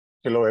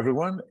Hello,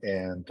 everyone,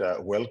 and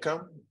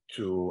welcome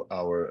to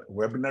our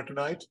webinar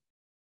tonight.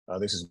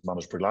 This is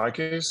Manos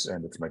Brilakis,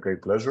 and it's my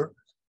great pleasure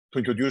to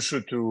introduce you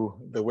to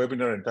the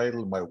webinar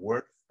entitled My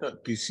Work,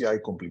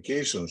 PCI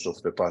Complications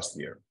of the Past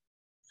Year.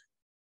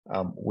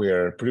 We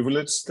are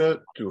privileged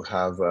to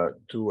have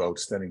two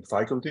outstanding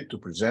faculty to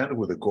present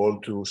with the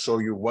goal to show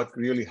you what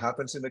really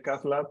happens in the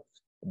Cath lab.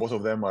 Both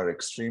of them are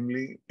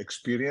extremely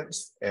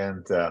experienced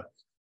and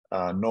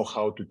know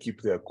how to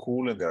keep their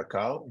cool and their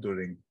calm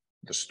during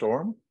the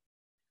storm.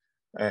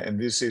 And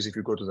this is, if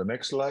you go to the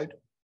next slide,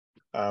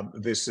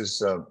 this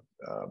is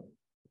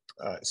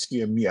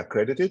CME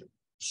accredited.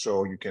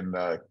 So you can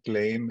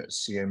claim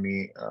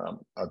CME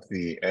at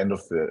the end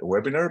of the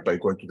webinar by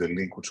going to the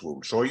link which we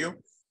will show you.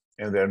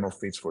 And there are no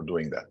fees for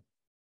doing that.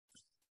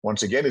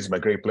 Once again, it's my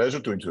great pleasure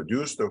to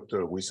introduce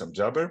Dr. Wissam,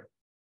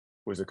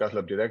 who is the Cath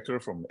lab director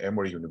from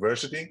Emory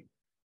University,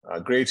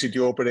 a great CT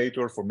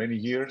operator for many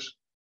years,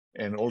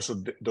 and also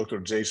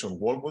Dr. Jason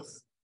Wollmuth,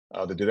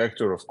 the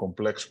director of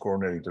complex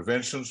coronary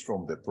interventions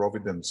from the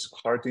Providence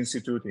Heart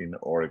Institute in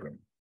Oregon.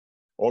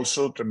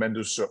 Also,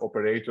 tremendous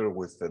operator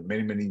with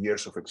many, many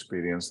years of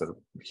experience that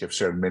have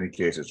shared many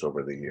cases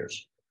over the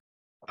years.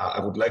 I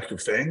would like to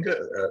thank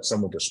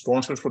some of the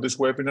sponsors for this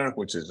webinar,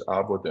 which is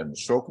Abbott and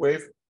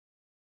Shockwave.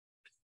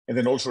 And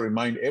then also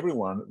remind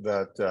everyone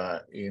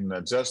that in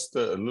just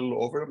a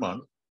little over a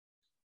month,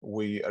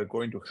 we are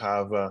going to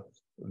have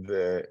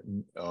the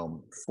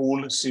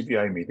full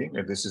CVI meeting,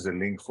 and this is the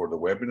link for the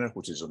webinar,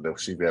 which is on the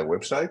CVI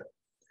website,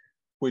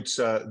 which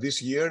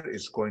this year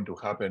is going to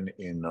happen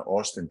in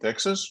Austin,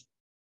 Texas,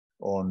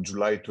 on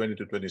July 20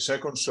 to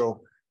 22nd.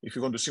 So if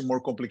you want to see more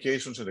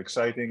complications and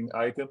exciting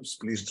items,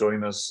 please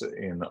join us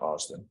in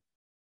Austin.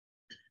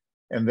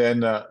 And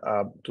then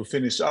to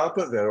finish up,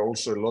 there are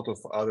also a lot of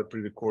other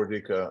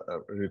pre-recorded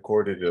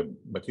recorded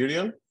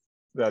material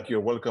that you're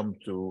welcome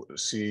to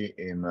see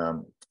in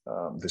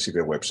the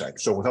CVI website.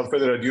 So without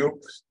further ado,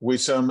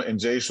 Wissam and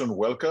Jason,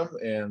 welcome.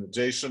 And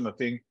Jason, I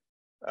think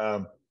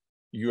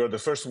you are the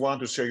first one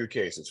to share your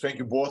cases. Thank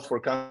you both for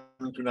coming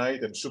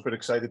tonight. I'm super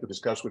excited to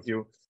discuss with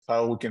you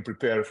how we can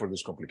prepare for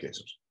these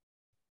complications.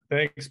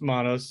 Thanks,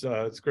 Manos.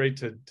 It's great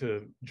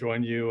to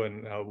join you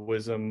and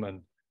Wissam.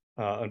 And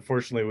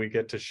unfortunately, we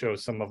get to show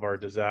some of our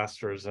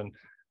disasters. And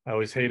I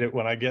always hate it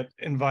when I get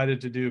invited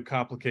to do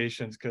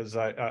complications because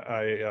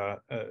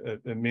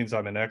it means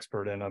I'm an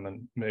expert in them,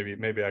 and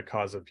maybe I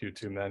cause a few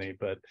too many.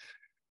 But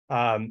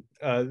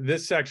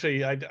this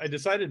actually, I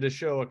decided to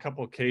show a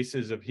couple of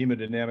cases of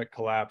hemodynamic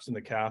collapse in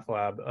the Cath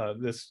lab.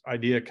 This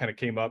idea kind of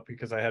came up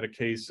because I had a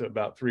case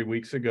about 3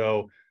 weeks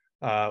ago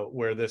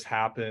where this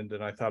happened,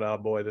 and I thought, oh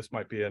boy, this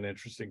might be an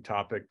interesting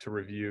topic to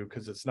review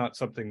because it's not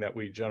something that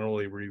we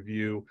generally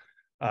review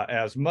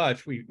as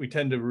much. We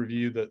tend to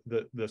review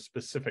the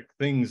specific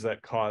things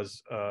that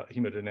cause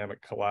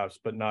hemodynamic collapse,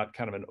 but not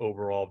kind of an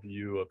overall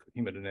view of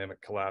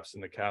hemodynamic collapse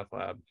in the Cath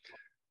lab.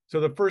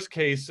 So the first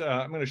case,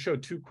 I'm going to show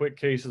two quick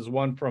cases,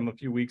 one from a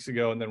few weeks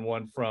ago and then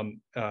one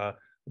from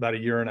about a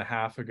year and a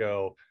half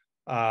ago.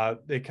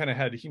 They kind of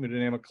had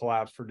hemodynamic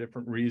collapse for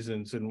different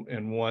reasons, and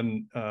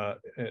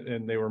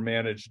they were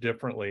managed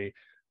differently.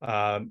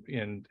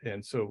 And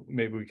so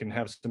maybe we can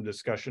have some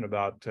discussion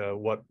about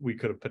what we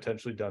could have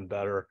potentially done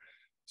better.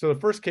 So the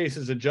first case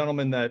is a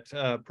gentleman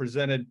that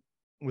presented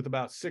with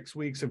about 6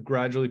 weeks of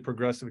gradually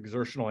progressive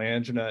exertional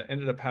angina,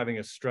 ended up having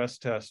a stress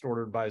test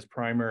ordered by his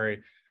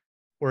primary,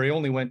 where he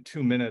only went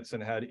 2 minutes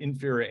and had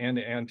inferior and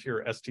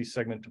anterior ST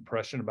segment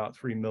depression, about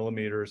 3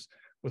 millimeters,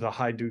 with a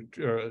high Duke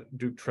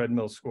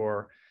treadmill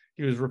score.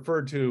 He was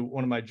referred to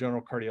one of my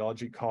general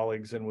cardiology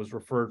colleagues and was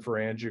referred for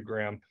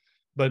angiogram.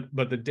 But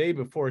the day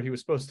before he was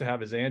supposed to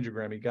have his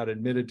angiogram, he got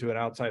admitted to an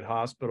outside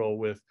hospital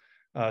with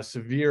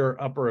severe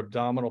upper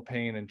abdominal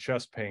pain and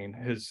chest pain.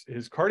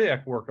 His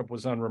cardiac workup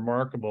was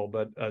unremarkable,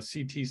 but a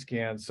CT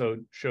scan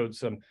showed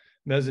some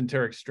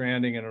mesenteric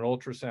stranding, and an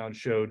ultrasound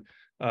showed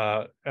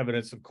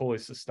evidence of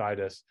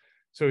cholecystitis.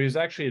 So he was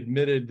actually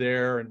admitted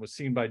there and was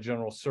seen by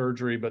general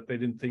surgery, but they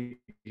didn't think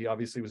he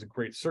obviously was a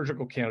great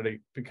surgical candidate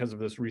because of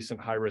this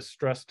recent high-risk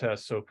stress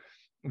test. So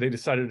they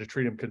decided to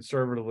treat him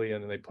conservatively,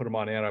 and then they put him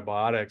on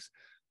antibiotics.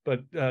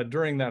 But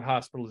during that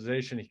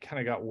hospitalization, he kind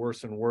of got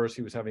worse and worse.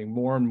 He was having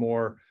more and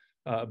more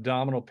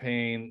abdominal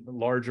pain,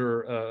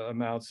 larger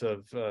amounts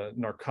of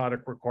narcotic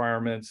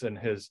requirements, and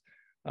his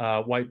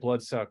white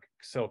blood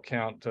cell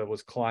count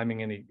was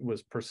climbing, and he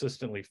was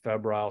persistently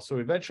febrile. So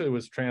eventually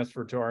was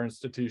transferred to our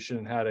institution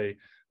and had a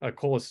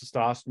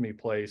cholecystostomy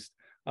placed,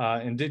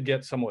 and did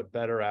get somewhat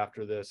better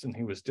after this. And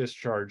he was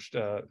discharged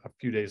a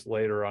few days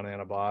later on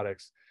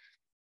antibiotics.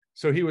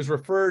 So he was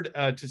referred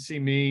to see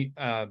me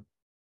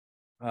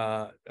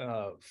for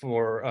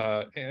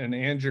an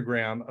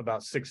angiogram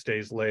about 6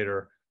 days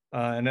later.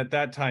 And at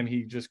that time,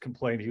 he just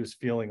complained he was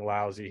feeling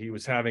lousy. He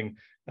was having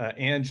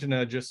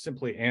angina just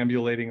simply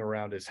ambulating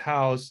around his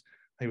house.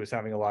 He was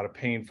having a lot of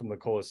pain from the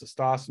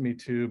cholecystostomy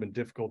tube and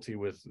difficulty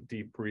with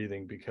deep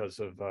breathing because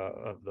of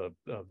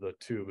the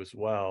tube as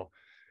well.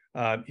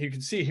 You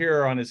can see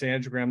here on his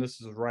angiogram,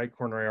 this is his right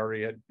coronary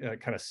artery, had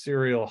kind of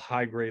serial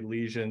high-grade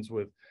lesions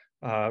with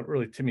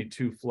really TIMI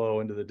 2 flow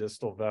into the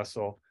distal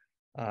vessel.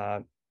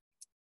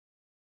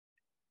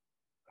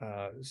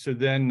 So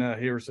then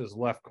here's his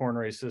left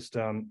coronary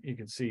system. You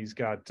can see he's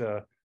got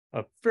a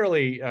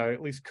fairly,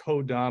 at least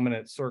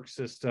co-dominant circ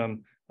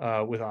system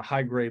with a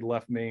high-grade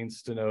left main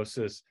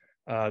stenosis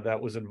that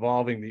was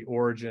involving the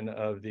origin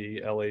of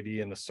the LAD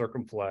and the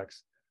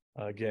circumflex.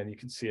 Again, you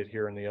can see it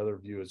here in the other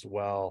view as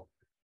well.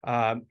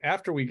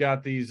 After we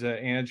got these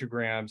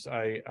angiograms,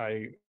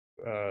 I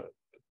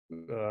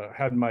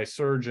had my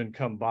surgeon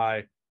come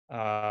by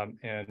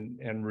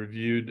and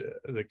reviewed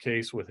the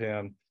case with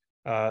him.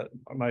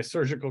 My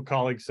surgical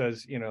colleague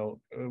says, you know,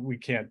 we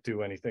can't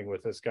do anything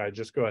with this guy.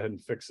 Just go ahead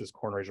and fix his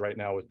coronaries right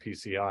now with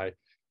PCI.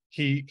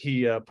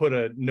 He put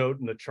a note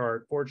in the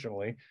chart,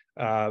 fortunately,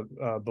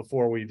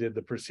 before we did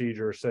the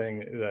procedure,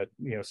 saying that,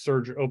 you know,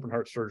 open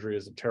heart surgery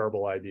is a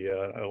terrible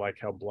idea. I like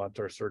how blunt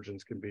our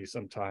surgeons can be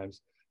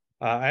sometimes.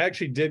 I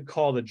actually did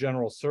call the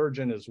general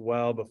surgeon as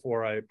well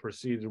before I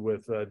proceeded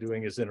with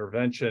doing his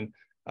intervention.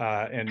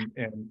 And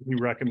he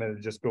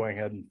recommended just going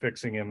ahead and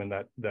fixing him, and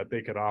that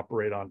they could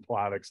operate on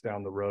Plavix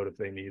down the road if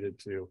they needed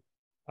to.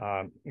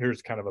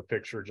 Here's kind of a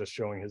picture just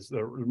showing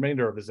the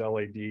remainder of his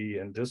LAD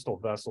and distal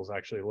vessels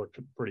actually looked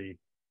pretty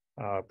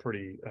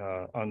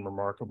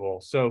unremarkable.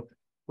 So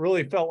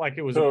really felt like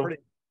it was a pretty.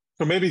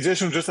 So maybe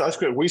Jason, just ask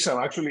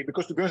Wissam, actually,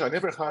 because to be honest, I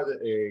never had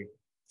a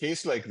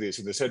case like this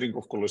in the setting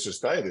of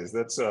cholecystitis.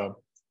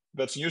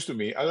 That's news to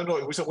me. I don't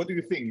know, Wissam, what do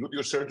you think? Would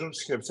your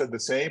surgeons have said the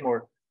same,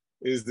 or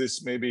is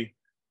this maybe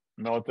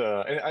not?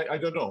 I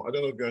don't know. I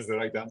don't know if that's the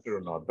right answer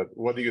or not. But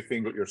what do you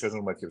think your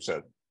surgeon might have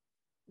said?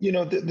 You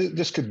know,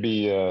 this could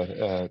be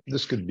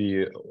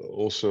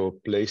also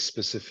place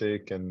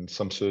specific, and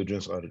some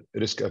surgeons are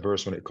risk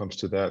averse when it comes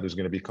to that. There's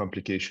going to be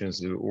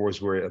complications. They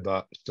always worry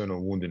about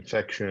external wound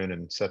infection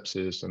and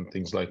sepsis and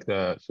things like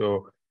that.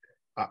 So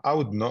I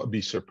would not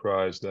be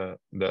surprised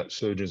that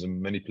surgeons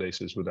in many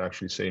places would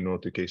actually say no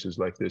to cases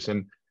like this.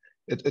 And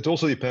it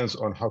also depends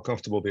on how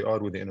comfortable they are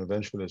with the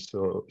interventionist.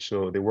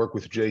 So they work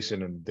with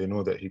Jason, and they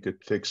know that he could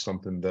fix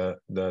something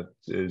that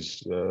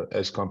is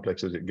as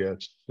complex as it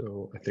gets.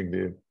 So I think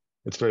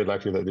it's very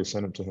likely that they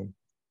send him to him.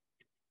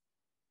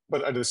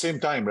 But at the same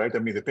time, right? I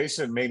mean, the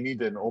patient may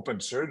need an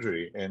open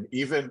surgery, and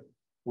even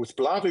with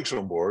Plavix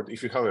on board,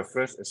 if you have a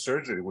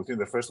surgery within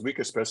the first week,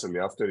 especially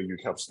after you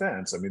have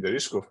stents, I mean, the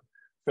risk of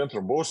stent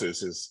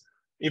thrombosis is,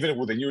 even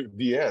with the new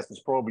DS, is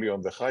probably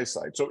on the high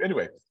side. So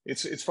anyway,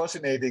 it's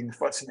fascinating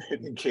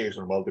case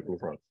on multiple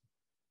fronts.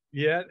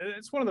 Yeah,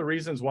 it's one of the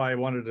reasons why I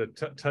wanted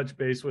to touch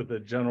base with the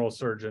general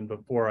surgeon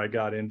before I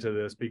got into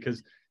this,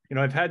 because, you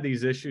know, I've had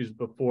these issues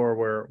before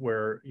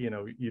where you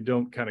know, you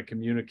don't kind of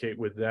communicate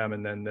with them,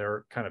 and then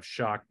they're kind of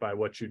shocked by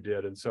what you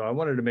did. And so I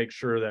wanted to make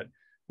sure that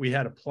we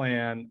had a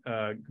plan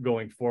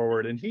going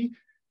forward. And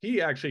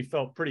he actually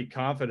felt pretty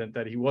confident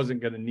that he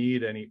wasn't going to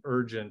need any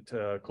urgent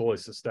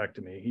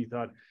cholecystectomy. He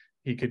thought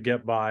he could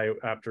get by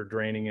after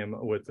draining him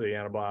with the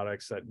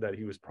antibiotics, that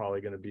he was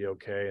probably going to be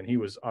okay. And he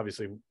was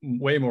obviously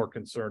way more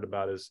concerned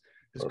about his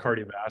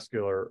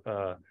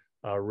cardiovascular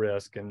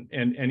risk.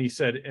 And he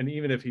said, and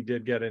even if he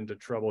did get into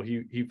trouble,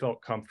 he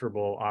felt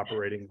comfortable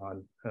operating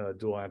on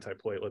dual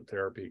antiplatelet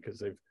therapy, because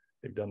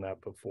they've done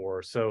that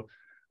before. So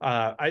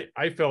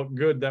I felt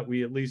good that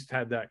we at least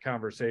had that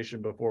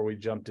conversation before we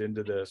jumped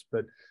into this.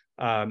 But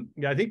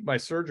yeah, I think my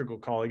surgical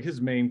colleague,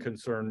 his main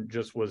concern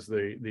just was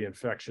the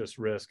infectious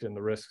risk and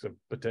the risks of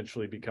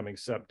potentially becoming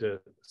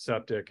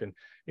septic. And,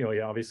 you know, he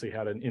obviously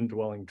had an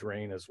indwelling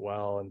drain as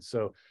well. And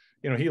so,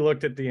 you know, he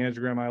looked at the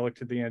angiogram, I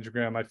looked at the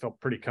angiogram, I felt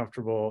pretty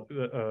comfortable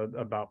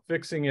about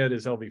fixing it.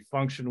 His LV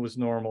function was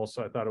normal,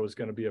 so I thought it was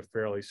going to be a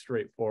fairly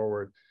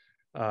straightforward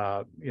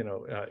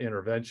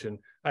intervention.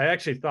 I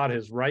actually thought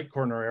his right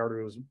coronary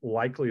artery was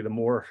likely the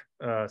more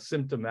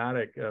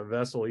symptomatic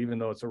vessel, even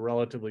though it's a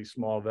relatively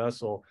small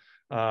vessel.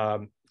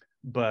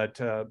 But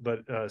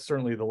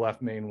certainly the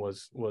left main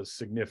was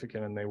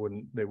significant, and they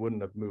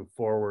wouldn't have moved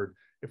forward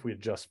if we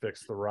had just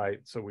fixed the right.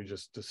 So we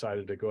just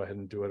decided to go ahead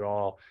and do it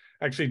all.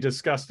 Actually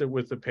discussed it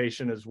with the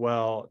patient as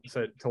well.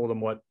 Told him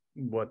what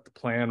the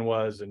plan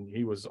was, and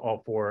he was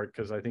all for it,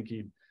 because I think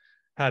he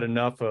had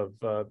enough of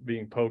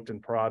being poked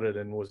and prodded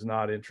and was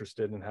not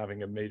interested in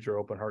having a major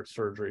open heart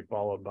surgery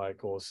followed by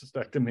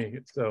cholecystectomy.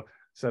 So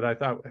said, I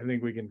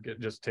think we can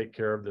just take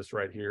care of this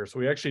right here. So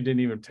we actually didn't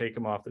even take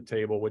him off the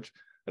table, which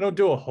I don't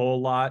do a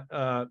whole lot,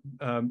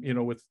 you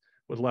know, with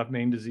left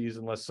main disease,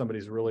 unless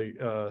somebody's really,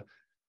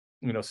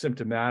 you know,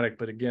 symptomatic.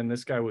 But again,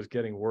 this guy was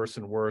getting worse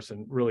and worse,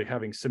 and really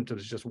having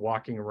symptoms just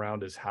walking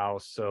around his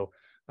house. So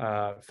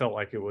felt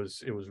like it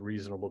was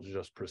reasonable to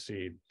just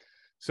proceed.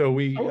 So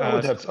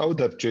I would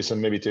have Jason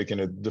maybe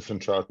taken a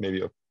different route, maybe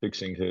of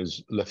fixing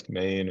his left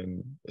main,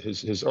 and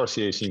his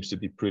RCA seems to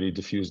be pretty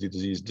diffusely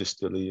diseased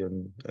distally,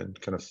 and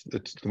kind of,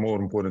 it's the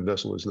more important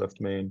vessel is left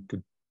main.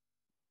 Could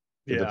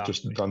have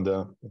just done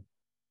that.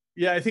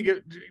 Yeah, I think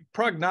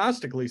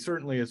prognostically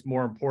certainly it's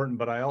more important,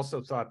 but I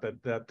also thought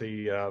that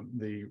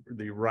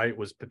the right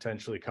was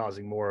potentially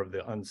causing more of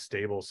the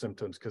unstable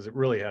symptoms, because it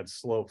really had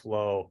slow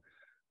flow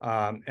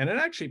And it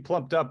actually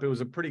plumped up. It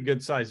was a pretty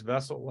good sized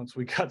vessel once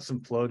we got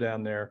some flow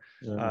down there.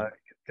 Yeah.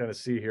 Kind of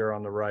see here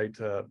on the right,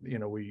 you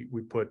know, we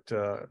put,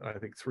 I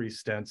think 3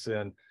 stents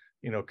in,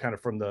 you know, kind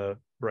of from the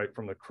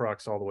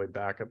crux all the way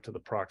back up to the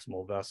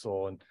proximal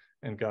vessel,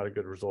 and got a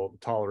good result,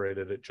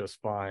 tolerated it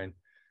just fine.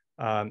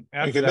 You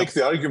can make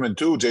the argument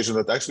too, Jason,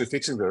 that actually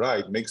fixing the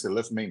right makes the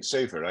left main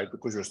safer, right?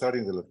 Because you're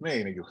starting the left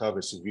main and you have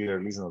a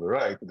severe lesion on the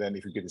right, then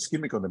if you get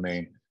ischemic on the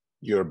main,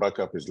 your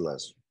backup is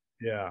less.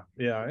 Yeah,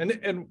 yeah,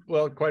 and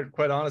well,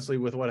 quite honestly,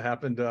 with what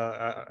happened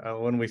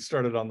when we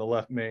started on the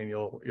left main,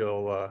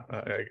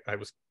 I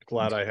was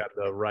glad I had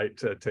the right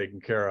taken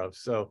care of.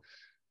 So,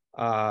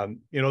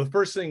 you know, the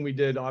first thing we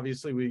did,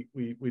 obviously, we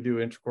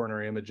do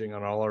intracoronary imaging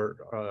on all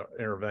our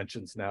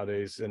interventions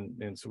nowadays,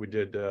 and so we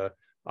did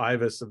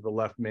IVUS of the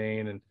left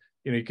main, and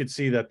you know, you could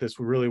see that this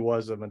really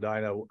was a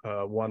Medina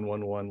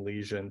 111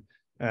 lesion,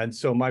 and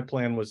so my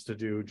plan was to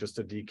do just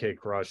a DK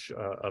crush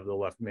of the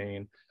left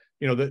main.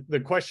 You know, the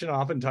question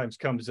oftentimes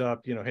comes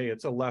up, you know, hey,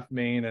 it's a left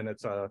main and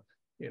it's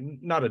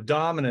not a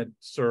dominant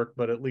circ,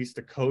 but at least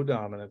a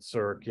co-dominant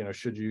circ, you know,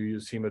 should you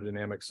use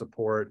hemodynamic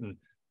support? And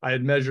I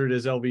had measured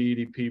his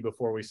LV-EDP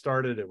before we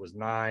started. It was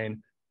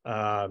 9.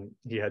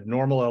 He had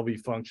normal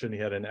LV function. He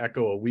had an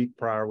echo a week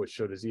prior, which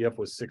showed his EF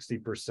was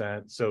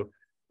 60%. So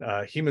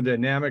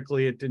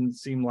hemodynamically, it didn't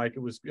seem like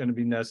it was going to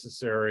be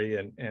necessary.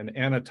 And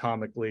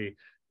anatomically,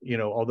 you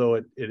know, although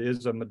it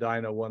is a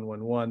Medina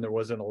 111, there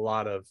wasn't a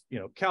lot of, you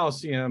know,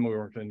 calcium. We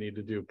weren't going to need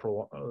to do,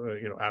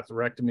 you know,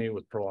 atherectomy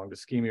with prolonged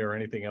ischemia or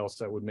anything else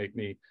that would make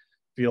me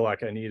feel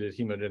like I needed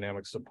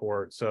hemodynamic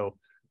support. So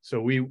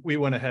we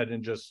went ahead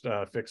and just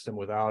fixed him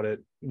without it.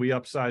 We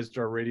upsized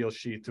our radial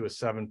sheath to a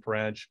 7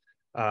 French.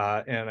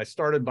 And I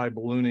started by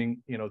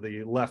ballooning, you know,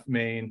 the left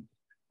main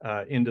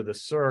into the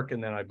circ,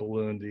 and then I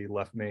ballooned the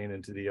left main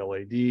into the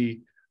LAD.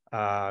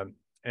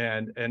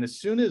 And as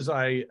soon as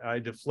I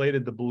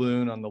deflated the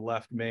balloon on the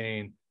left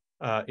main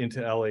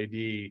into LAD,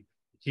 he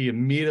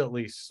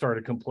immediately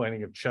started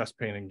complaining of chest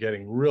pain and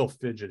getting real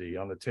fidgety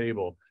on the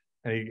table.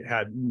 And he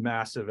had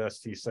massive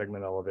ST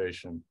segment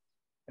elevation.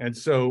 And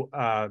so,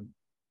 and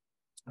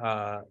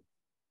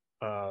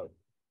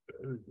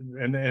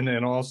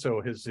then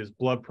also his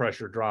blood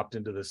pressure dropped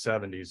into the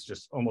 70s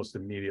just almost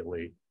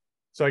immediately.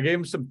 So I gave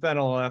him some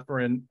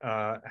phenylephrine,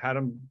 had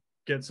him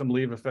get some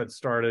Levophed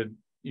started.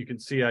 You can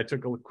see I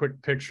took a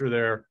quick picture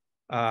there,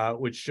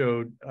 which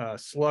showed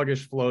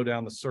sluggish flow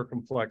down the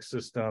circumflex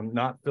system,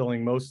 not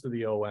filling most of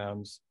the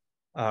OMs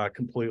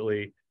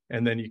completely.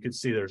 And then you can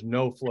see there's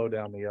no flow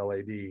down the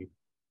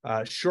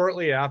LAD.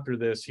 Shortly after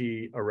this,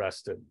 he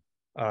arrested,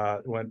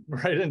 went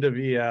right into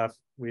VF.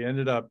 We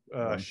ended up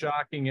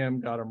shocking him,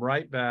 got him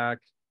right back.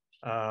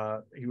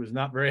 He was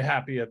not very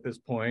happy at this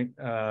point,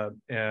 and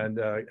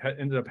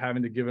ended up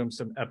having to give him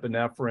some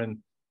epinephrine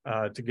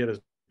to get his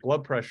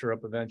blood pressure up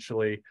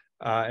eventually.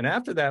 And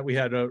after that, we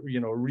had a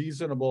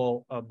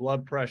reasonable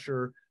blood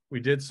pressure. We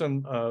did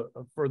some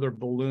further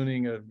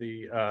ballooning of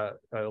the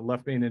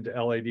left main into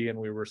LAD, and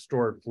we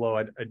restored flow.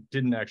 I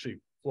didn't actually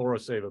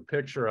fluorosave a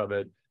picture of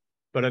it,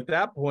 but at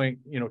that point,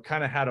 you know,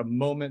 kind of had a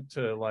moment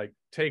to like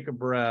take a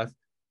breath,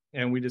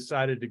 and we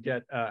decided to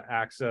get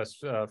access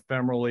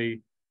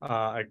femorally.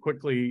 I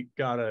quickly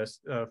got a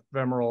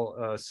femoral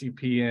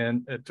CP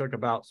in. It took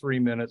about 3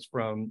 minutes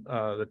from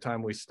the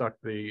time we stuck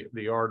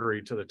the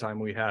artery to the time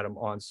we had him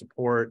on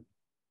support.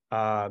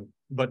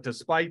 But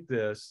despite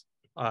this,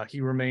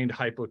 he remained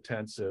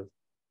hypotensive.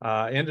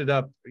 Ended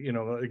up, you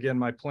know, again,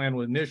 my plan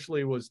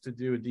initially was to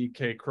do a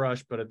DK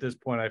crush, but at this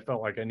point I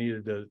felt like I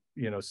needed to,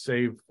 you know,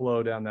 save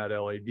flow down that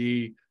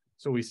LAD.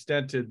 So we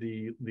stented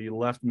the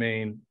left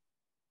main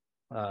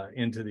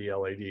into the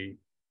LAD.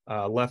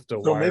 Left a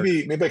so wire.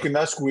 Maybe I can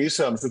ask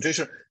Wissam. So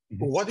Jason,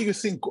 what do you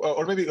think,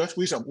 or maybe ask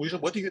Wissam,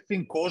 what do you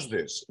think caused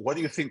this? What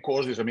do you think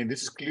caused this? I mean,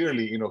 this is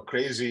clearly, you know,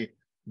 crazy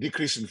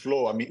decrease in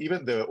flow. I mean,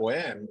 even the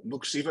OM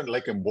looks even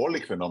like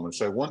embolic phenomenon.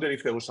 So I wonder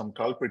if there was some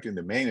culprit in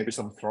the main, maybe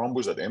some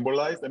thrombus that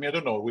embolized. I mean, I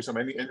don't know. Wissam,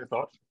 any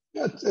thoughts?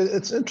 Yeah,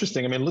 it's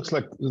interesting. I mean, it looks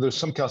like there's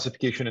some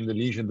calcification in the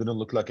lesion. Didn't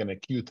look like an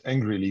acute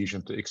angry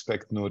lesion to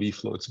expect no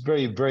reflow. It's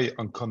very, very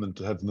uncommon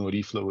to have no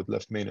reflow with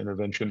left main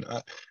intervention.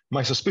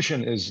 My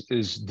suspicion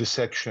is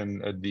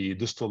dissection at the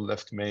distal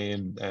left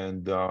main,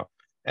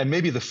 and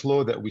maybe the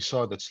flow that we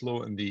saw that's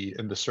low in the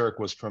circ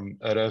was from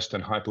arrest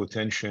and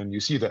hypotension. You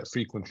see that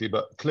frequently,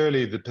 but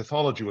clearly the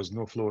pathology was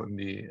no flow in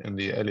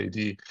the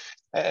LAD.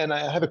 And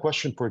I have a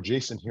question for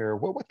Jason here.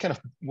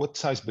 What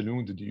size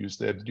balloon did you use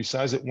there? Did you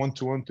size it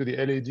 1-to-1 to the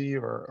LAD,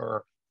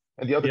 or?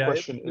 And the other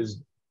question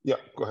is, yeah,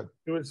 go ahead.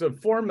 It was a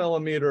 4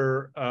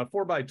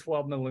 by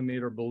 12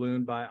 millimeter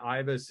balloon by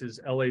IVUS. His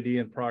LAD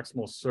and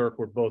proximal circ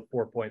were both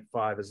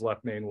 4.5. His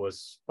left main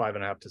was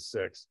 5.5 to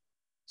 6.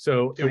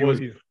 So it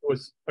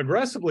was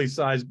aggressively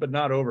sized, but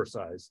not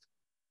oversized.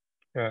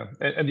 Yeah,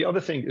 and the other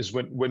thing is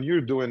when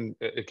you're doing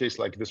a case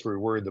like this, we're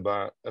worried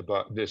about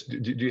this. Do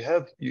you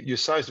have you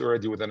sized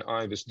already with an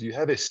IVUS? Do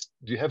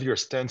you have your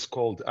stents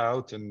called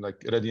out and like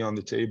ready on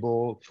the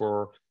table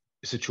for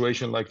a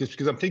situation like this?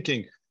 Because I'm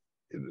thinking,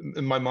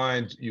 in my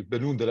mind, you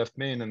balloon the left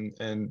main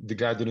and the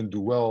guy didn't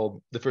do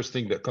well. The first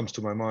thing that comes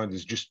to my mind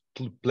is just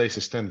place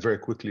a stent very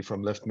quickly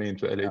from left main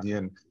to LAD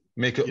and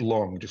make it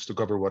long just to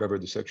cover whatever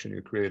dissection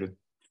you created.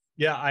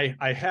 Yeah,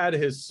 I had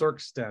his circ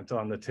stent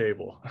on the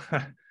table.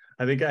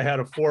 I think I had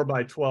a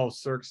 4x12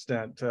 circ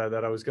stent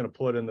that I was going to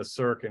put in the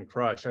circ and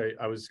crush.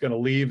 I was going to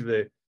leave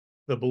the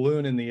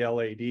balloon in the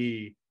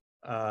LAD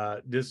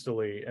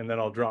distally, and then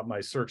I'll drop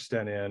my circ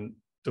stent in,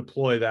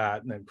 deploy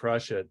that, and then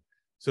crush it.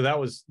 So that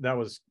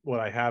was what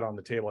I had on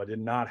the table. I did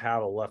not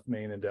have a left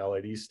main into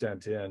LAD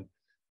stent in.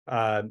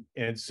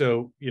 And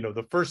so, you know,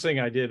 the first thing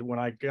I did when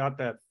I got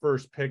that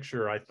first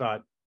picture, I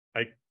thought,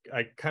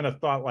 I kind of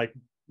thought like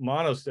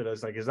Manos did. I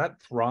was like, is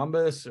that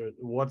thrombus or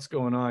what's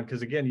going on?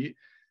 Because again,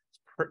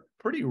 it's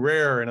pretty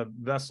rare in a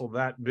vessel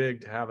that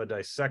big to have a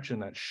dissection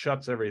that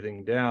shuts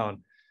everything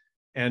down.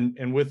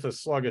 And with the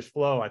sluggish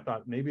flow, I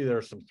thought maybe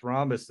there's some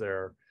thrombus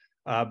there.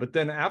 But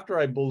then after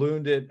I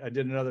ballooned it, I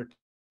did another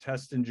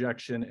test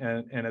injection.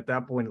 And at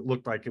that point, it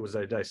looked like it was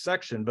a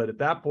dissection. But at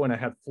that point, I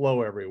had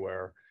flow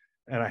everywhere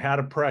and I had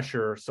a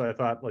pressure. So I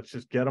thought, let's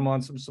just get them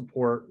on some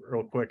support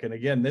real quick. And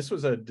again, this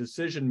was a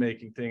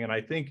decision-making thing. And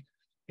I think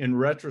in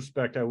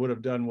retrospect, I would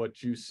have done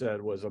what you said,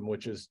 Wissam,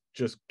 which is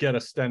just get a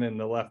stent in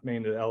the left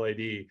main to the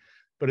LAD.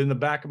 But in the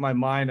back of my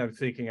mind, I'm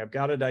thinking, I've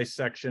got a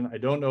dissection. I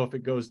don't know if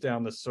it goes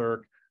down the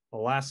circ. The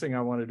last thing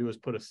I want to do is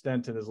put a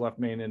stent in his left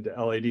main into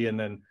LAD, and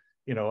then,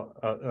 you know,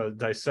 a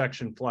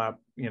dissection flap,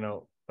 you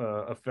know,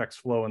 affects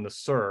flow in the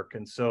circ.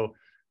 And so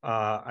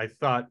I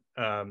thought,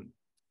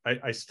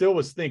 I still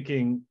was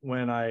thinking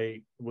when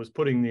I was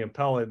putting the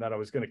Impella in that I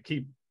was going to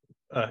keep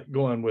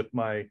going with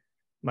my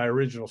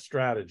original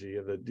strategy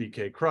of the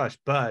DK crush.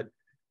 But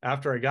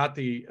after I got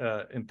the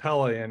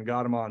Impella in,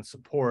 got him on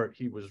support,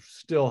 he was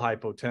still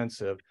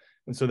hypotensive.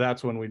 And so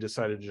that's when we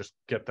decided to just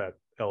get that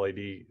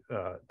LAD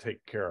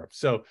taken care of.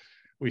 So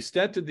we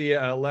stented the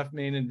left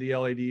main into the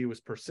LAD. It was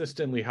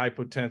persistently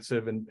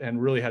hypotensive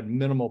and really had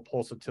minimal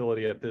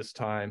pulsatility at this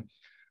time.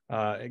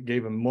 It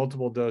gave him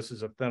multiple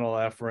doses of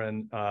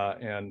phenylephrine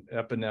and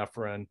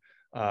epinephrine,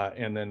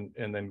 and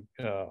then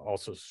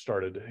also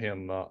started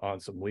him on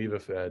some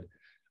Levophed.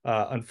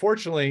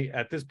 Unfortunately,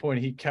 at this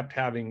point, he kept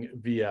having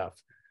VF.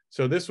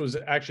 So this was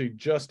actually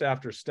just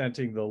after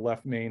stenting the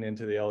left main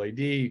into the LAD.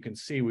 You can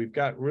see we've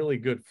got really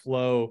good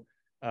flow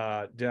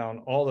down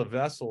all the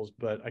vessels,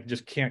 but I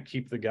just can't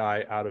keep the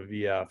guy out of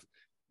VF.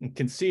 You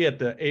can see at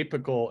the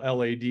apical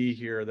LAD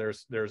here,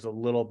 there's a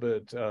little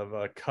bit of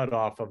a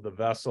cutoff of the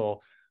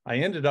vessel. I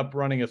ended up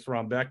running a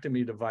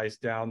thrombectomy device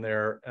down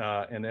there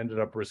and ended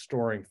up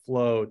restoring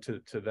flow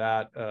to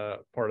that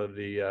part of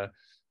the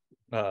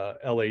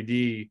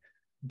LAD.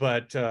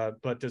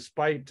 But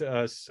despite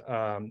us,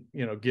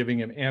 you know, giving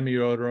him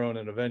amiodarone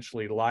and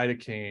eventually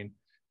lidocaine,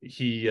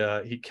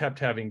 he kept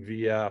having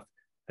VF.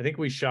 I think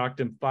we shocked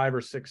him 5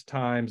 or 6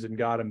 times and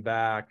got him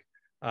back.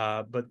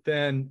 But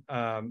then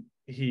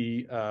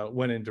he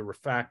went into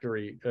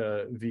refractory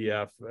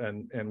VF,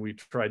 and we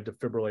tried to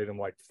defibrillate him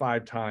like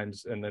 5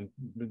 times. And then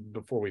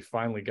before we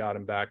finally got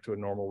him back to a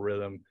normal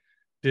rhythm,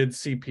 did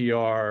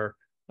CPR.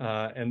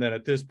 And then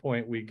at this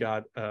point, we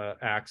got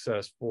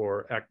access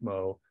for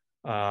ECMO.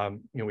 You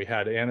know, we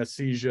had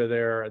anesthesia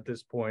there at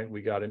this point.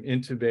 We got him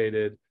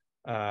intubated.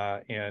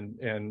 And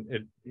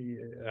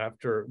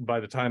by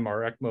the time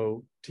our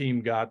ECMO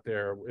team got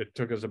there, it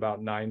took us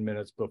about 9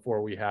 minutes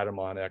before we had him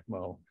on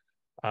ECMO.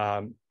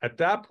 At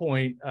that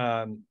point,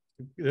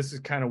 this is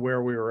kind of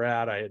where we were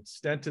at. I had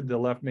stented the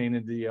left main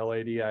into the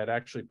LAD. I had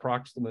actually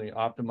proximally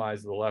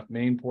optimized the left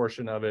main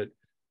portion of it.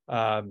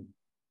 And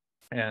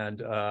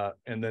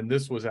then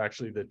this was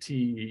actually the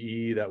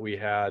TEE that we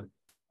had,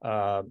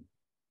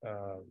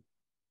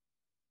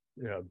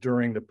 you know,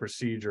 during the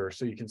procedure.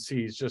 So you can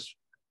see he's just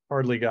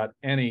hardly got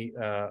any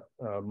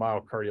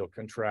myocardial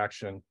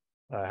contraction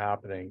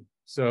happening.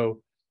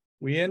 So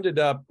we ended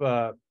up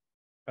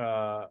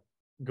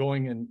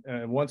going in,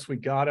 and once we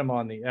got him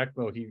on the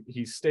ECMO,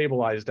 he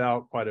stabilized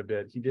out quite a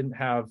bit. He didn't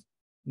have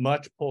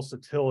much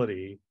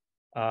pulsatility,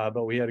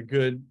 but we had a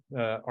good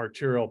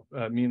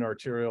mean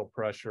arterial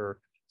pressure.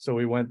 So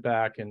we went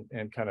back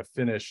and kind of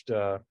finished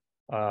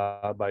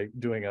by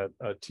doing a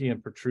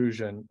TN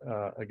protrusion.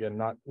 Again,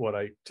 not what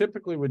I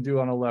typically would do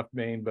on a left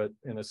main, but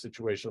in a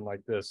situation like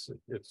this,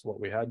 it's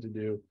what we had to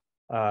do,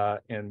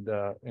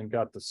 and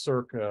got the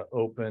circ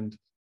opened,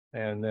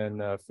 and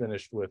then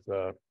finished with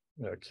a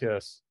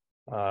KISS,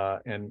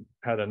 and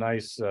had a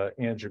nice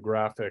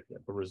angiographic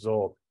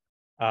result.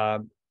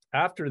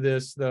 After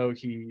this, though,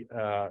 he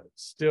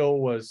still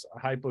was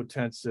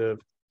hypotensive.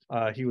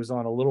 He was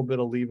on a little bit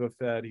of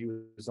Levophed. He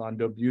was on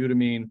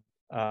dobutamine.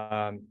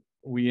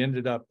 We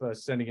ended up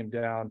sending him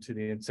down to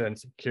the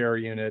intensive care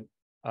unit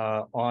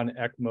on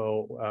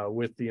ECMO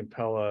with the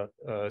Impella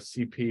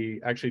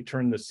CP. Actually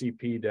turned the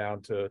CP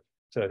down to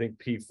I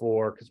think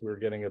P4 because we were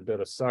getting a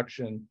bit of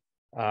suction.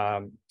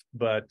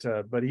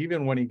 But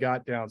even when he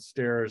got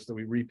downstairs,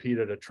 we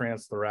repeated a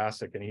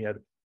transthoracic, and he had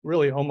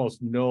really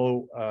almost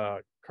no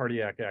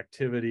cardiac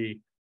activity.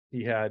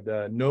 He had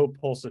no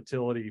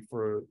pulsatility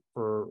for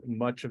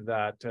much of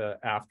that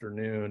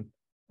afternoon.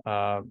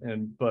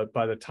 But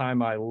by the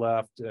time I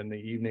left in the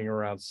evening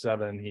around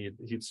 7,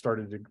 he'd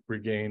started to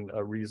regain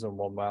a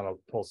reasonable amount of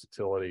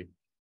pulsatility.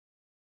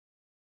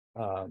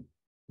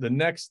 The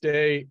next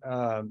day,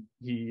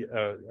 we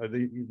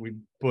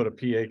put a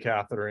PA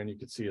catheter in. You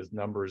could see his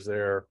numbers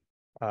there,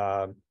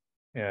 and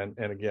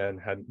again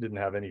didn't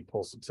have any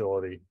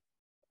pulsatility.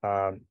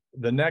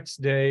 The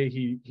next day,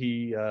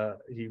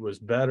 he was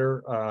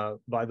better.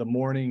 By the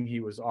morning, he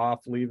was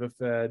off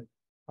Levophed.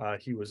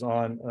 He was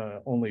on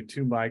only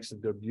 2 mics of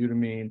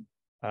dobutamine,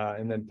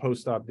 and then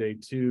post-op day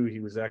 2,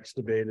 he was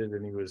extubated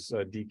and he was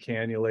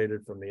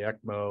decannulated from the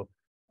ECMO.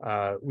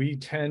 We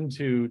tend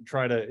to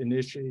try to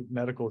initiate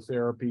medical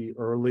therapy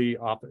early,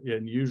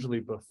 and usually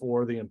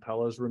before the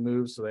impella is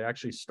removed. So they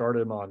actually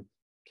started him on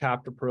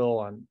captopril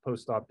on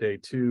post-op day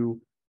 2,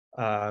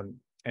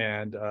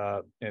 and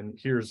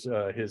here's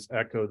his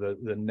echo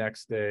the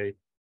next day.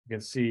 You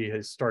can see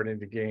he's starting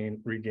to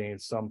regain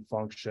some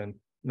function,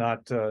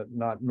 not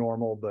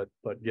normal,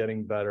 but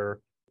getting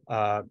better.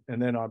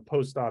 And then on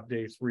post-op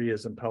day 3,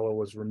 his impella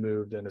was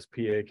removed and his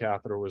PA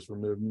catheter was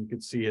removed. And you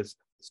could see his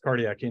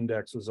cardiac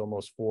index was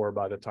almost 4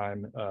 by the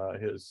time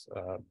his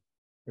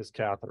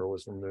catheter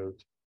was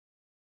removed.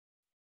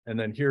 And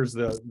then here's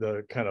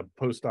the kind of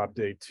post-op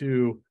day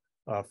 2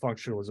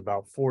 function was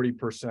about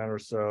 40% or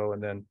so.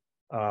 And then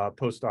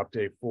post-op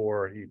day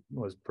 4, he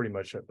was pretty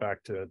much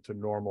back to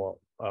normal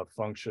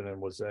function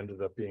and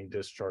ended up being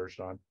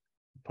discharged on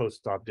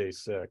post-op day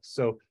 6.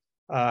 So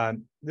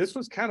this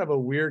was kind of a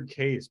weird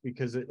case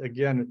because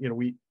again,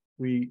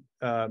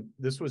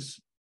 this was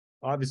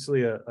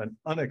obviously an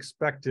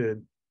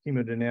unexpected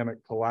hemodynamic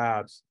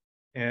collapse,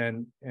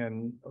 and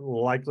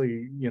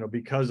likely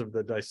because of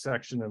the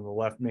dissection in the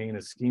left main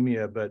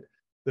ischemia. But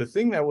the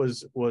thing that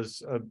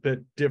was a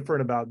bit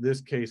different about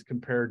this case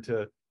compared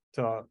to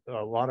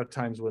a lot of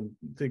times when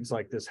things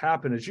like this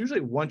happen is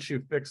usually once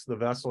you fix the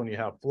vessel and you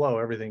have flow,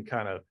 everything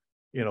kind of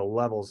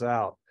levels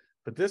out.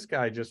 But this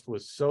guy just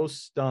was so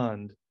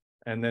stunned,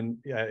 and then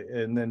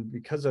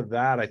because of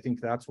that, I think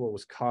that's what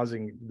was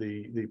causing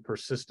the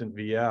persistent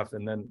VF,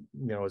 and then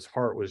his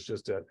heart was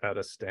just at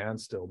a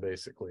standstill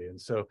basically. And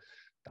so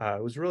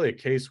it was really a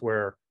case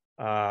where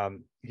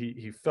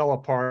he fell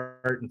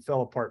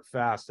apart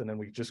fast, and then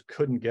we just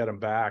couldn't get him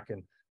back.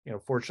 And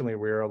fortunately,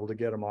 we were able to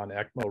get him on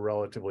ECMO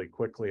relatively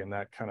quickly, and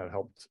that kind of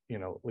helped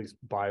at least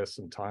buy us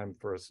some time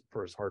for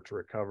his heart to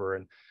recover.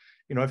 And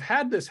I've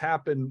had this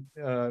happen,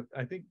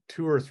 I think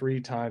 2 or 3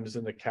 times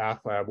in the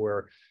cath lab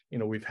where,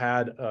 we've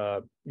had,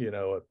 a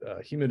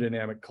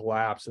hemodynamic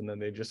collapse, and then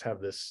they just have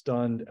this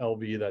stunned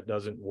LV that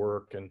doesn't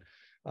work. And,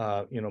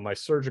 my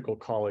surgical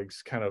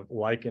colleagues kind of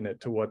liken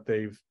it to what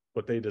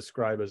they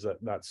describe as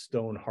that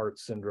stone heart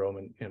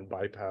syndrome in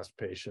bypass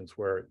patients,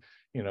 where,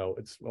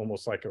 it's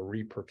almost like a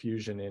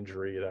reperfusion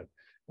injury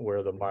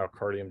where the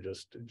myocardium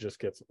just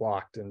gets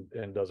locked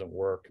and doesn't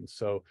work. And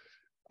so,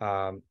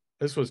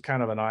 this was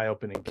kind of an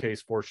eye-opening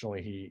case.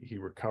 Fortunately, he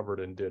recovered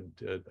and did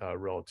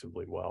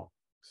relatively well.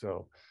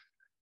 So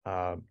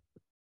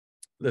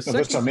that's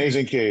an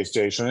amazing case,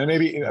 Jason. And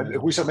maybe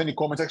we have many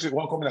comments. Actually,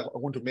 one comment I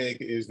want to make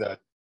is that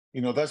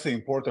that's the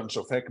importance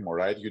of ECMO,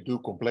 right? You do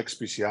complex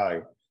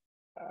PCI.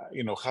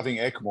 Having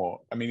ECMO.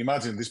 I mean,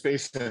 imagine this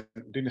patient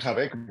didn't have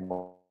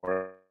ECMO.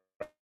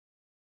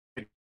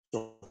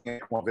 So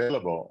ECMO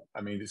available. I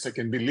mean, it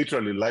can be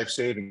literally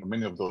life-saving for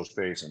many of those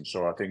patients.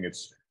 So I think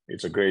it's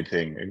a great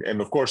thing.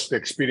 And of course, the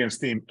experienced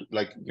team,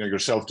 like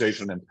yourself,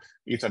 Jason, and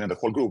Ethan, and the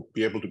whole group,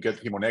 be able to get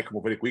him on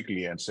ECMO very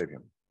quickly and save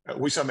him.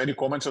 Wissam, any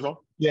comments at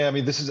all? Yeah, I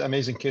mean, this is an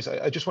amazing case.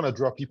 I just want to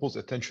draw people's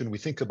attention. We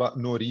think about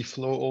no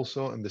reflow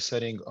also in the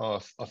setting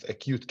of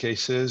acute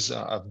cases.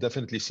 I've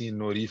definitely seen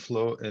no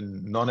reflow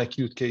in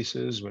non-acute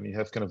cases when you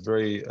have kind of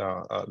very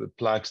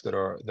plaques that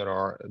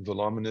are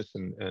voluminous,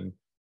 and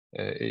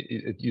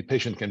your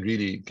patient can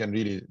really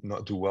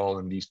not do well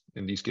in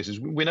these cases.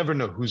 We never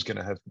know who's going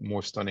to have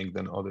more stunning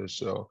than others.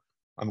 So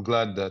I'm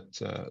glad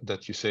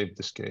that you saved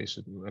this case.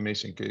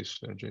 Amazing case,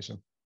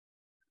 Jason.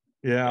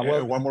 Yeah.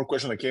 Well, one more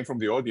question that came from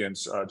the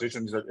audience,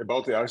 Jason, is that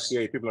about the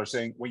RCA. People are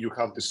saying when you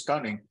have the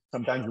stunning,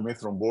 sometimes you may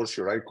thrombose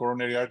your right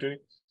coronary artery.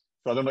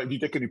 So I don't know, did you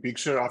take any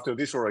picture after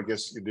this, or I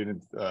guess you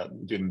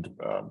didn't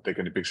take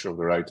any picture of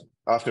the right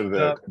after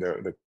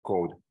the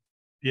code?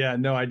 Yeah,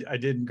 no, I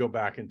didn't go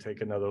back and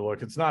take another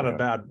look. It's not a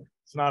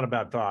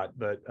bad thought,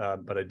 but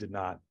I did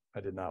not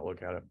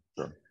look at it.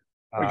 Sure.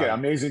 Okay,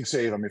 amazing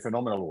save. I mean,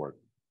 phenomenal work.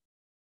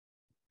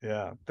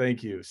 Yeah,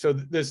 thank you. So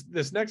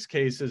this next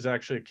case is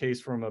actually a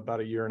case from about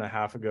 1.5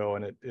 years ago,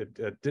 and it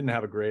didn't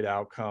have a great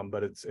outcome,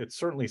 but it's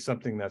certainly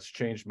something that's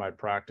changed my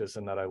practice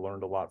and that I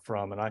learned a lot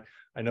from. And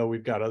I know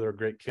we've got other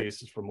great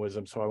cases from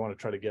Wissam, so I want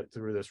to try to get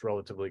through this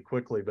relatively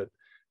quickly. But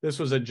this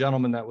was a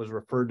gentleman that was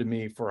referred to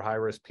me for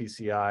high-risk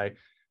PCI,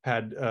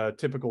 had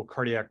typical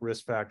cardiac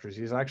risk factors.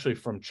 He's actually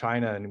from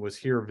China and was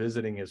here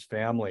visiting his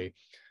family.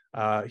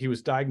 He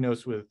was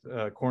diagnosed with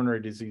coronary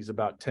disease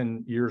about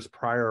 10 years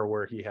prior,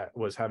 where he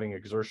was having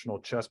exertional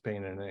chest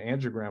pain, and an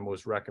angiogram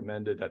was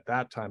recommended at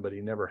that time, but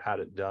he never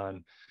had it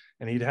done.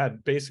 And he'd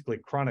had basically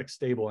chronic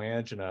stable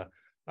angina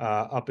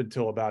up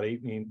until about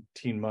 18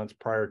 months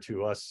prior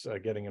to us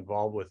getting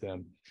involved with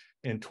him.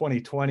 In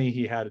 2020,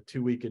 he had a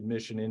 2-week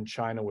admission in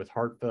China with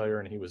heart failure,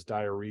 and he was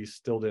diuresed,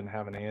 still didn't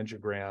have an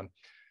angiogram.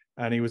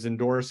 And he was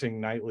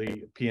endorsing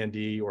nightly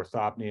PND,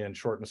 orthopnea, and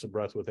shortness of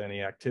breath with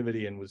any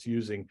activity, and was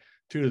using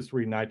 2 to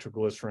 3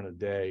 nitroglycerin a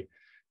day.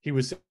 He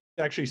was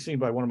actually seen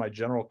by one of my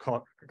general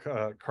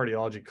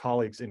cardiology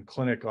colleagues in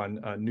clinic on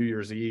New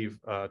Year's Eve,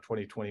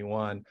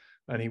 2021.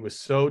 And he was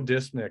so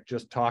dyspneic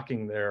just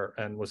talking there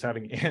and was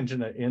having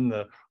angina in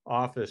the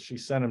office. She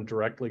sent him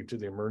directly to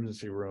the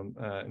emergency room,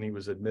 and he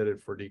was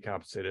admitted for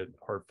decompensated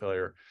heart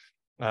failure.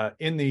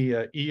 In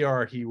the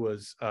ER, he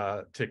was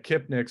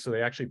tachypnic, so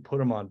they actually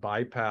put him on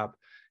BiPAP.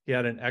 He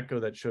had an echo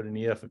that showed an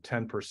EF of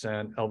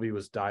 10%, LV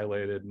was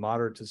dilated,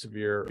 moderate to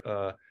severe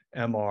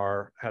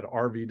MR, had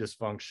RV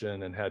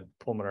dysfunction, and had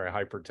pulmonary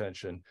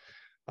hypertension.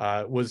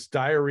 Was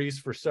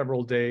diuresed for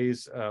several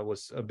days,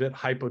 was a bit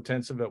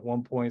hypotensive at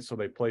one point, so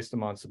they placed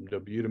him on some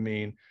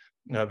dobutamine.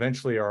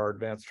 Eventually, our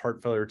advanced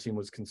heart failure team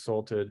was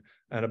consulted,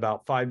 and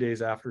about 5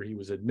 days after he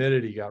was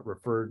admitted, he got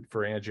referred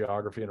for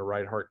angiography and a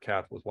right heart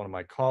cath with one of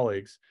my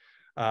colleagues.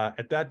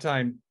 At that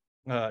time,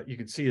 you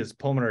could see his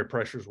pulmonary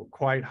pressures were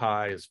quite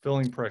high. His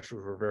filling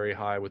pressures were very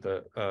high with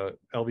a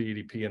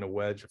LV-EDP and a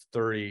wedge of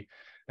 30.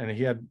 And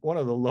he had one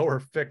of the lower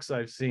FACCs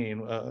I've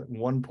seen,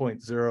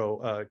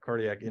 1.0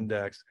 cardiac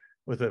index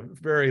with a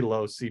very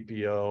low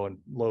CPO and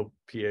low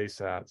PA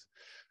sats.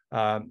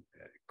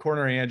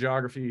 Coronary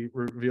angiography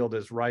revealed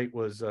his right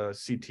was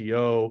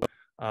CTO.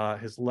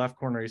 His left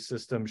coronary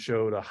system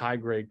showed a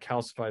high-grade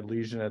calcified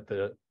lesion at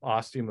the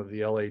ostium of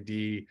the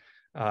LAD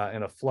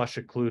and a flush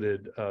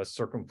occluded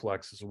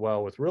circumflex as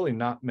well, with really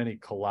not many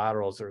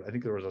collaterals. I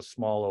think there was a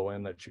small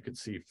ON that you could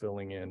see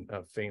filling in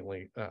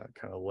faintly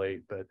kind of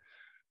late. But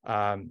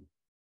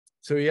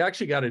so he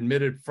actually got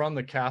admitted from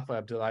the cath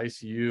lab to the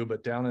ICU,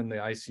 but down in the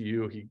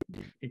ICU,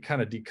 he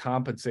kind of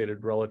decompensated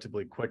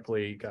relatively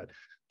quickly. He got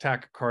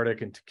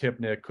tachycardic and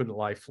tachypnic, couldn't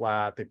lie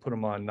flat. They put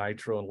him on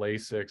nitro and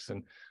Lasix,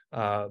 and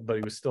but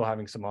he was still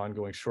having some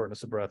ongoing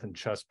shortness of breath and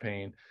chest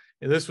pain.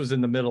 And this was in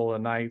the middle of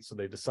the night, so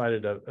they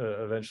decided to,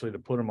 eventually to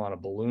put him on a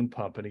balloon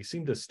pump, and he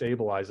seemed to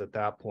stabilize at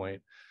that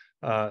point.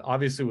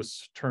 Obviously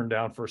was turned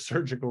down for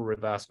surgical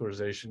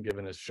revascularization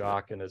given his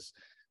shock and his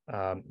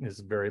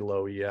very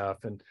low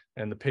EF,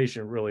 and the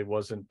patient really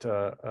wasn't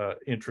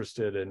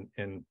interested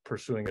in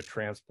pursuing a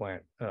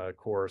transplant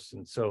course.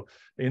 And so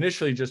they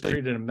initially just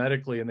treated him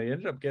medically, and they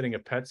ended up getting a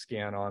PET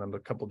scan on him a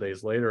couple of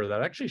days later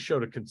that actually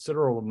showed a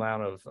considerable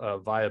amount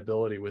of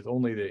viability with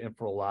only the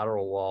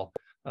infralateral wall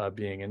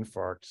being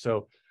infarct.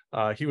 So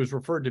he was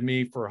referred to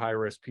me for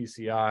high-risk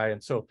PCI.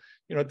 And so,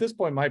 at this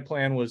point, my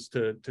plan was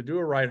to do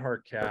a right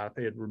heart cath.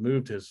 They had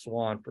removed his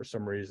swan for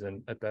some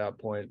reason at that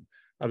point.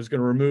 I was going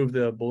to remove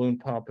the balloon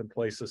pump and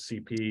place a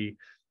CP,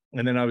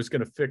 and then I was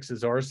going to fix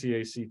his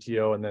RCA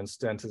CTO and then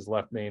stent his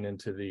left main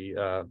into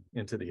the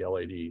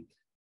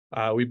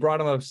LAD. We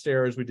brought him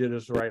upstairs. We did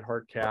his right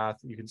heart cath.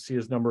 You can see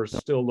his numbers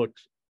still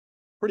looked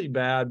pretty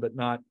bad, but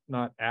not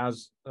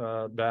as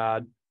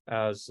bad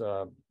as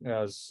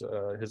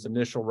his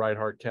initial right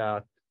heart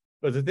cath.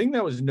 But the thing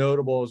that was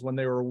notable is when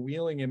they were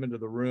wheeling him into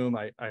the room,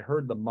 I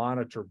heard the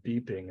monitor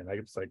beeping, and I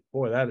was like,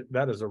 boy,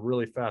 that is a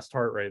really fast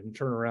heart rate. And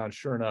turn around,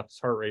 sure enough, his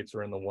heart rates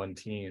are in the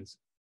 110s.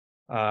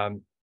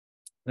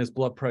 His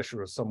blood pressure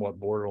was somewhat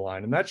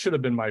borderline, and that should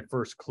have been my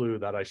first clue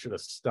that I should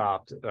have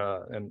stopped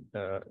and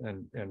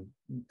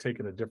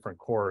taken a different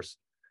course.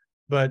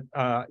 But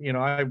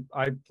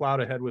I plowed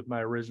ahead with my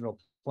original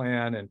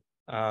plan, and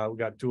we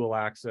got dual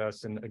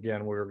access, and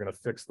again, we were going to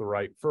fix the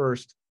right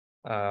first.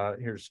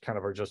 Here's kind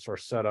of our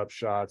setup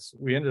shots.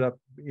 We ended up,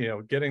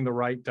 getting the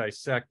right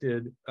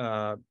dissected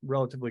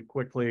relatively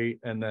quickly,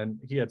 and then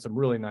he had some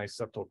really nice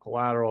septal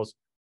collaterals.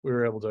 We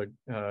were able to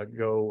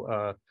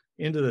go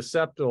into the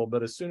septal,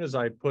 but as soon as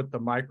I put the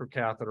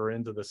microcatheter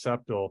into the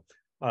septal,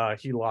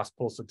 he lost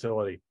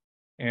pulsatility.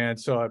 And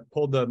so I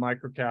pulled the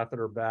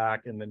microcatheter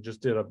back and then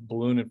just did a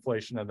balloon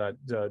inflation of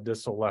that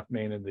distal left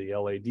main into the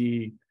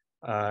LAD,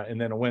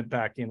 and then I went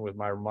back in with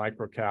my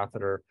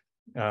microcatheter.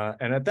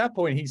 And at that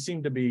point, he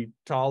seemed to be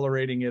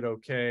tolerating it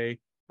okay.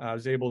 I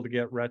was able to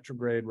get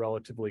retrograde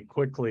relatively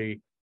quickly,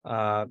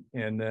 and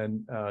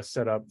then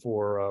set up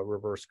for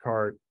reverse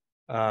cart.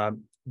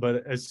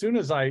 But as soon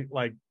as I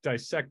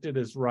dissected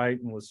his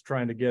right and was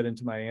trying to get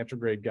into my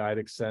antegrade guide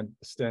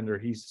extender,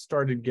 he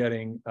started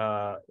getting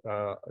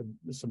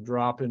some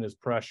drop in his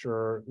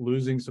pressure,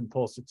 losing some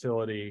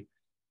pulsatility.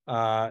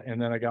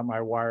 And then I got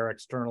my wire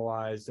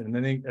externalized. And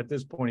then at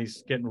this point,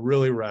 he's getting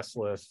really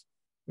restless.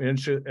 We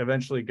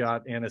eventually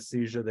got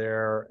anesthesia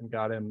there and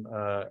got him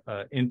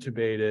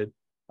intubated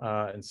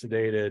and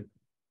sedated.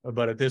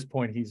 But at this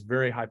point, he's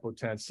very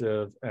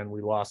hypotensive, and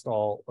we lost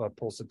all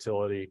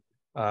pulsatility,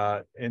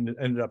 and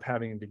ended up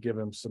having to give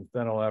him some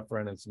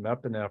phenylephrine and some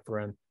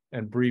epinephrine,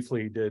 and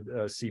briefly did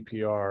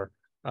CPR.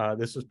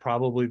 This was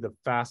probably the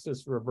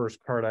fastest reverse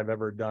cart I've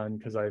ever done,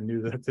 because I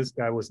knew that this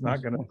guy was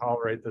not going to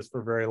tolerate this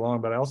for very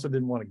long, but I also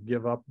didn't want to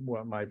give up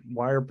my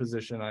wire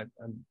position.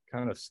 I'm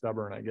kind of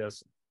stubborn, I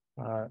guess.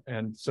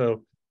 And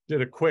so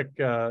did a quick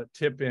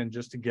tip in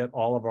just to get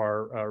all of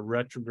our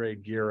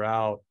retrograde gear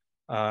out,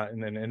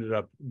 and then ended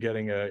up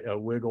getting a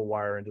wiggle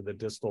wire into the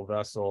distal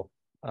vessel.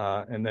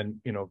 And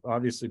then,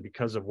 obviously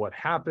because of what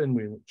happened,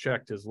 we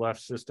checked his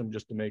left system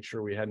just to make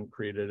sure we hadn't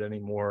created any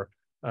more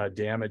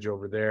damage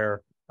over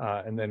there.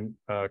 And then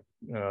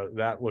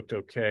that looked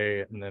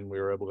okay. And then we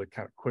were able to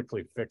kind of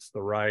quickly fix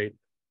the right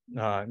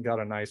and got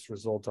a nice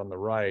result on the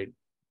right.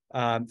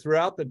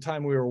 Throughout the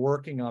time we were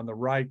working on the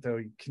right, though,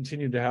 he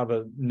continued to have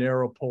a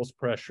narrow pulse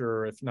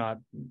pressure, if not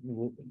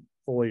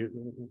fully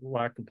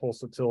lack of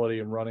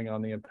pulsatility and running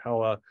on the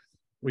Impella.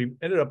 We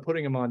ended up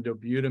putting him on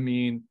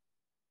dobutamine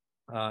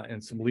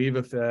and some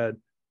Levophed,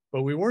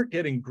 but we weren't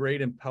getting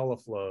great Impella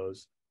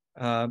flows.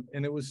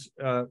 And it was,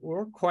 we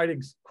weren't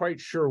quite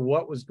sure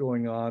what was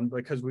going on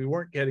because we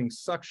weren't getting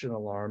suction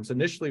alarms.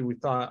 Initially, we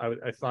thought,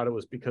 I thought it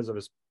was because of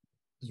his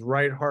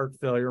right heart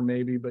failure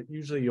maybe, but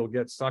usually you'll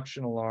get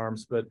suction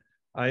alarms. But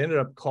I ended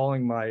up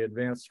calling my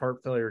advanced heart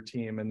failure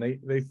team, and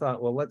they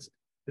thought, well,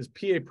 his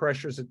PA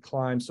pressures had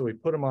climbed, so we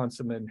put him on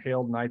some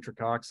inhaled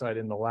nitric oxide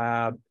in the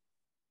lab.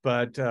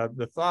 But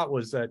the thought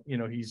was that,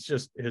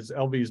 his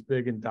LV is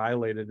big and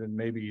dilated, and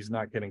maybe he's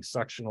not getting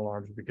suction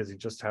alarms because he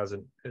just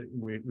hasn't,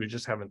 we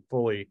just haven't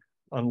fully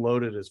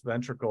unloaded his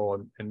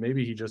ventricle, and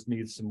maybe he just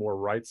needs some more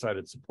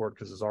right-sided support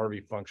because his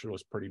RV function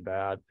was pretty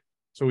bad.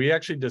 So we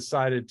actually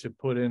decided to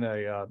put in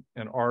an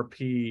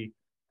RP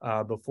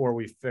before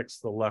we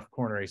fixed the left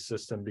coronary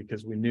system,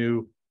 because we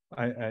knew,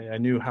 I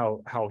knew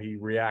how he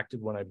reacted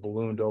when I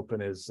ballooned open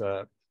his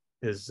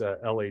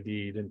LAD.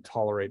 He didn't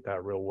tolerate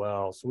that real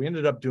well. So we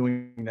ended up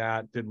doing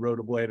that, did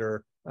rotablator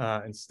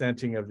and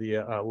stenting of the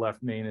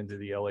left main into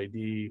the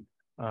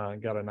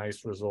LAD, got a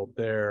nice result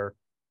there.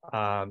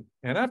 And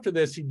after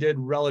this, he did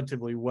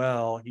relatively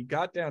well. He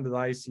got down to the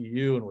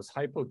ICU and was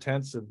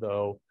hypotensive,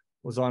 though,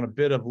 was on a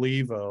bit of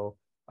levo,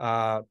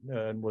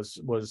 and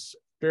was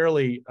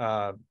fairly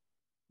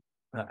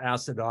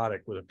acidotic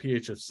with a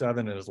pH of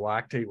 7, and his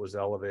lactate was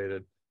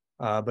elevated.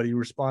 But he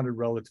responded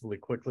relatively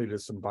quickly to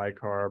some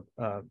bicarb.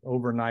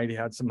 Overnight, he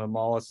had some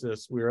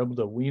hemolysis. We were able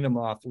to wean him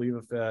off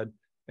Levophed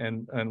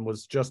and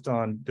was just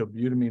on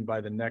dobutamine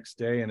by the next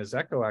day, and his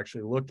echo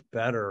actually looked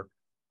better.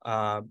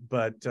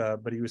 But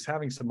he was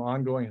having some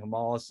ongoing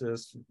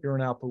hemolysis.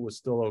 Urine output was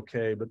still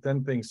okay, but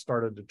then things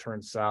started to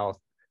turn south.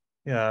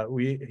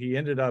 He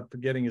ended up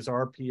getting his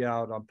RP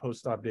out on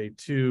post-op day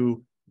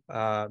 2,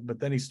 but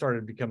then he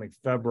started becoming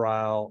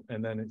febrile,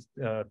 and then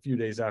a few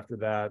days after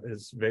that,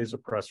 his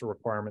vasopressor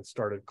requirements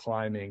started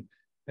climbing,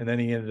 and then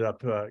he ended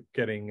up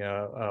getting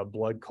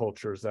blood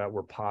cultures that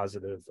were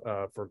positive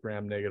for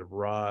gram-negative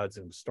rods,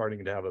 and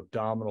starting to have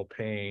abdominal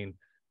pain.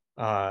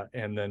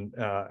 And then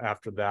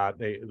after that,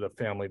 the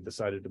family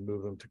decided to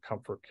move him to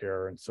comfort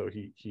care, and so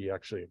he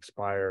actually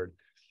expired.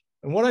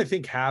 And what I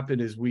think happened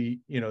is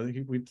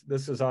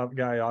this is a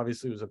guy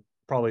obviously was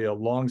probably a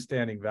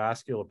long-standing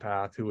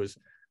vasculopath who was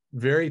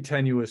very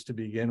tenuous to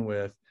begin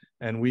with,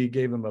 and we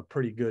gave him a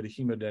pretty good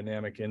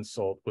hemodynamic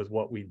insult with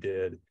what we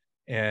did.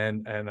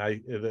 And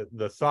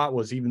the thought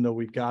was, even though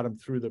we got him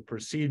through the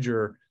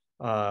procedure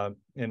and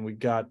we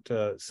got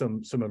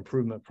some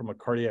improvement from a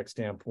cardiac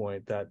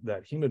standpoint, that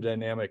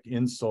hemodynamic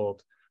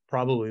insult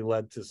probably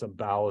led to some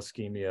bowel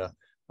ischemia.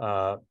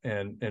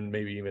 And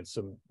maybe even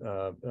some,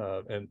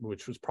 and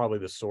which was probably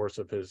the source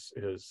of his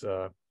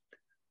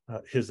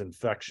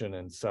infection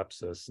and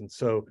sepsis. And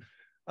so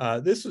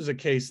this was a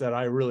case that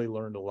I really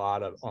learned a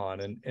lot on.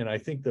 And I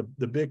think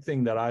the big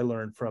thing that I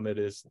learned from it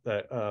is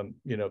that,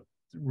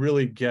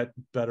 really get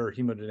better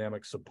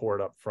hemodynamic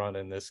support up front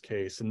in this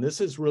case. And this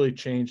has really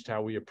changed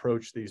how we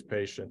approach these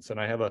patients. And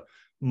I have a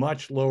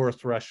much lower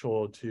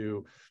threshold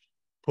to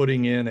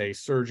putting in a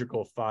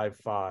surgical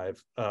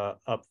 5-5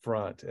 up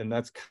front. And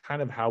that's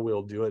kind of how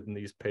we'll do it in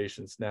these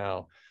patients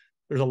now.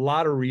 There's a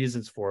lot of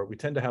reasons for it. We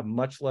tend to have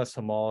much less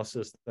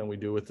hemolysis than we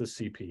do with the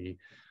CP.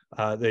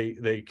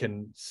 They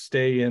can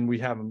stay in. We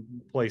have them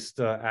placed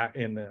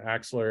in the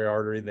axillary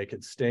artery. They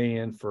could stay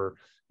in for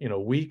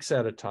weeks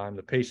at a time.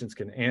 The patients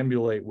can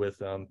ambulate with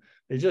them.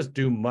 They just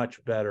do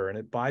much better, and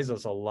it buys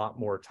us a lot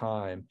more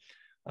time.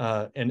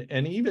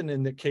 And even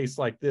in the case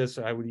like this,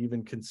 I would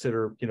even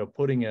consider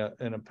putting an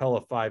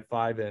Impella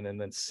 5-5 in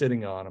and then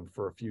sitting on them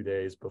for a few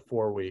days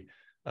before we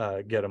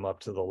get them up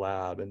to the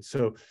lab. And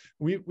so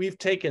we've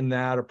taken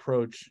that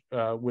approach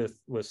with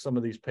some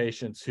of these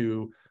patients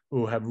who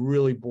have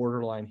really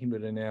borderline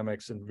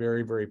hemodynamics and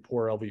very, very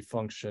poor LV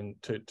function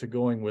to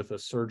going with a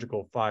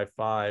surgical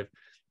 5-5.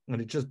 And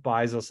it just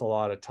buys us a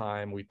lot of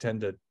time. We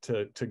tend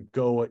to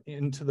go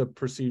into the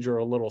procedure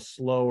a little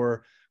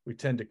slower. We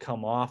tend to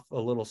come off a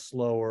little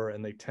slower,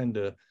 and they tend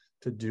to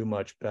do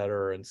much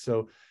better. And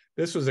so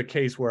this was a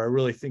case where I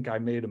really think I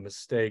made a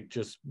mistake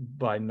just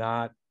by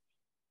not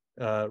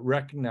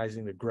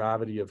recognizing the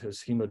gravity of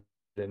his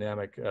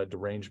hemodynamic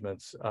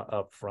derangements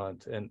up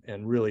front,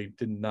 and really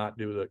did not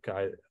do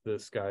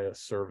this guy a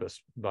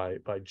service by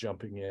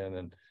jumping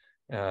in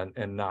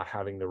and not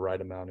having the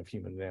right amount of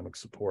hemodynamic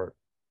support.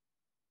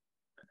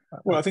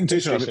 Well, I think,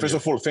 Jason, first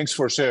of all, thanks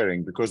for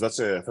sharing, because that's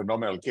a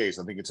phenomenal case.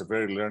 I think it's a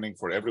very learning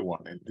for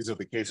everyone. And these are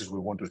the cases we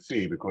want to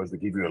see because they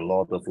give you a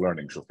lot of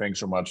learning. So thanks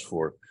so much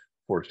for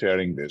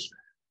sharing this.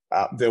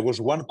 There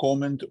was one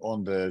comment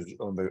on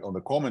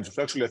the comments, which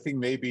actually I think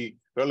may be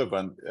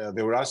relevant.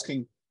 They were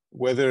asking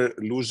whether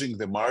losing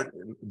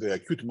the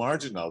acute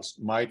marginals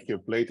might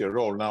have played a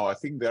role. Now, I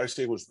think the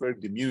RCA was very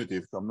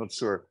diminutive, so I'm not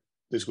sure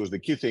this was the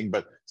key thing,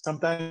 but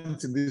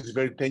sometimes in these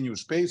very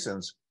tenuous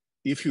patients,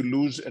 if you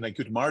lose an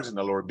acute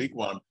marginal or a big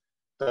one,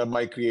 that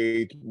might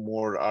create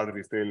more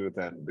RV failure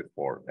than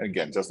before.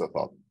 Again, just a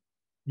thought.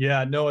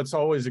 Yeah, no, it's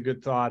always a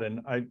good thought. And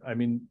I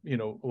mean, you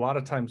know, a lot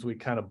of times we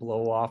kind of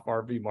blow off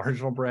RV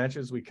marginal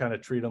branches. We kind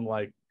of treat them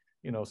like,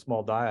 you know,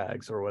 small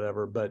diags or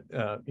whatever. But,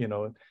 you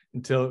know,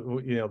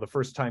 until, you know, the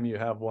first time you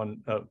have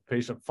one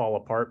patient fall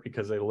apart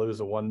because they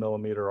lose a 1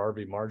 millimeter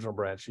RV marginal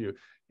branch, you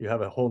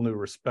have a whole new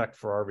respect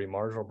for RV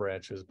marginal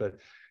branches. But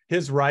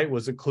his right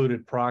was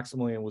occluded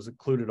proximally and was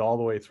occluded all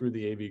the way through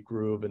the AV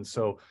groove. And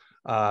so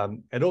I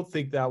don't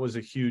think that was a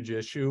huge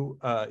issue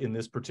in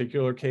this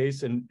particular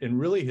case. And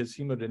really his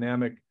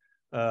hemodynamic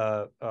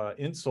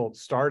insult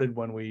started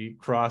when we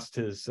crossed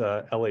his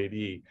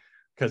LAD,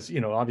 because,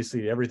 you know,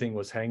 obviously everything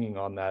was hanging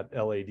on that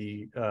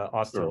LAD,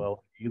 osteal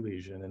LAD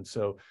lesion. And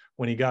so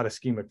when he got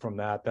ischemic from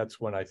that, that's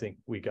when I think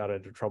we got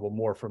into trouble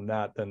more from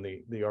that than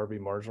the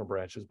RV marginal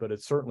branches. But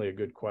it's certainly a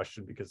good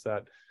question, because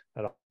that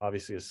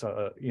obviously is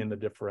in the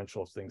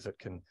differential of things that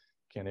can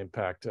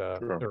impact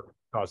or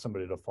cause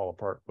somebody to fall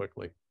apart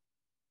quickly.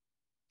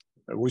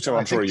 Wissam,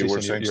 I'm sorry, you were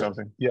saying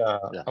something. Yeah,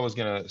 I was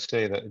gonna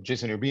say that,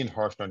 Jason, you're being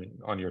harsh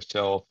on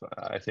yourself.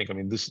 I think, I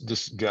mean,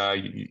 this guy,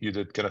 you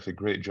did kind of a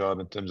great job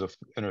in terms of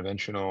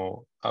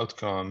interventional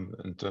outcome,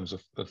 in terms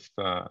of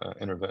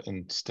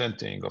in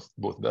stenting of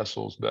both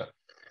vessels, but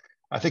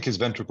I think his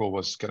ventricle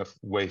was kind of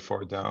way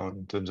far down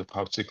in terms of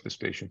how sick this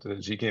patient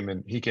is. He came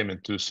in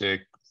too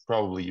sick.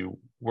 Probably you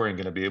weren't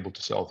going to be able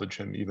to salvage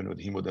him even with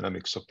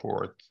hemodynamic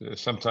support.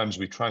 Sometimes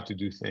we try to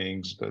do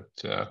things, but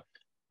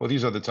well,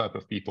 these are the type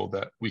of people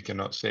that we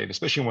cannot save,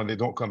 especially when they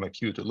don't come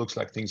acute. It looks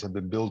like things have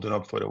been building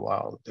up for a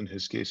while in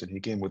his case, and he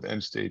came with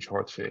end-stage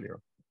heart failure.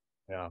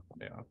 Yeah.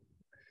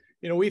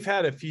 You know, we've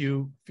had a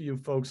few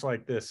folks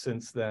like this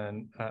since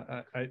then.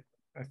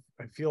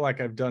 I feel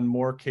like I've done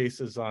more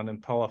cases on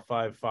Impella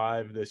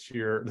 5.5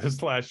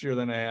 this last year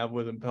than I have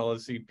with Impella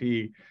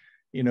CP,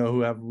 you know,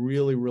 who have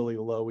really, really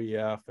low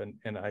EF.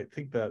 And I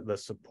think that the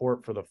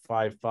support for the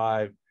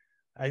 5.5,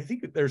 I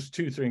think there's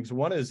two things.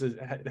 One is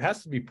it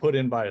has to be put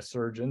in by a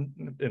surgeon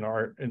in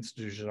our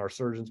institution. Our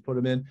surgeons put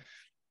them in.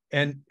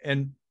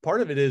 And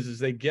part of it is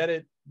they get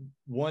it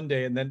one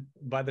day, and then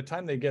by the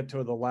time they get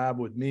to the lab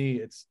with me,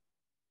 it's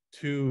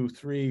 2,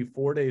 3,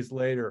 4 days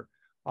later.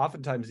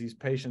 Oftentimes these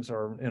patients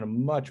are in a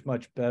much,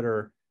 much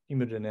better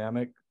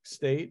hemodynamic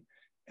state,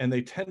 and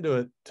they tend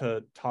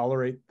to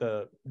tolerate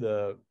the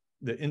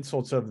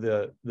insults of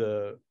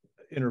the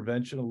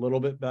intervention a little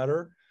bit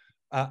better.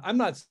 I'm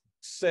not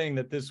saying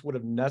that this would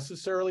have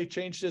necessarily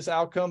changed his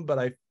outcome, but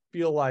I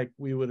feel like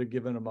we would have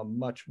given him a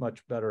much,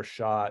 much better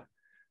shot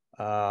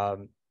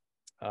had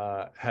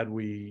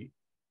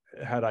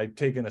I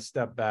taken a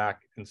step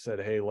back and said,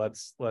 hey,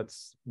 let's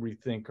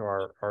rethink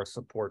our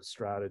support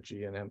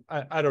strategy. And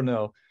I don't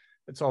know.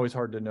 It's always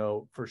hard to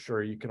know for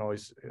sure. You can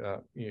always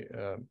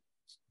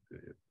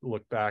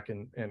look back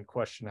and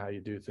question how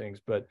you do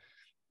things, but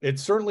it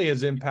certainly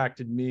has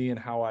impacted me and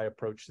how I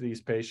approach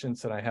these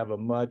patients. And I have a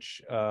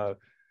much a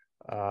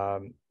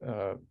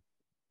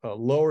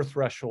lower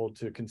threshold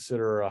to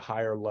consider a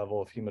higher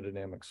level of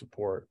hemodynamic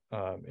support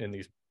in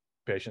these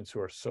patients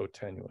who are so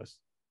tenuous.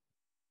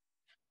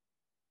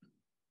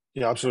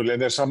 Yeah, absolutely.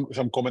 And there's some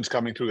comments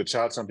coming through the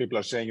chat. Some people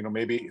are saying, you know,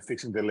 maybe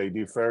fixing the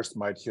LAD first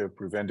might have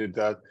prevented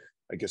that.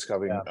 I guess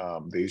having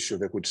the issue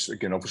that, which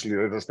again, obviously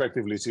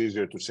retrospectively it's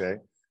easier to say,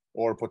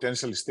 or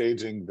potentially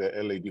staging the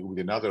LAD with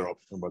another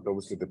option, but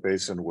obviously the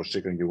patient was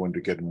sick and you want to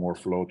get more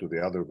flow to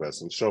the other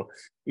vessels. So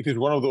it is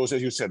one of those,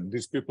 as you said,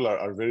 these people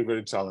are very,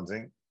 very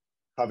challenging.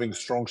 Having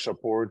strong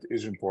support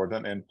is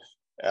important.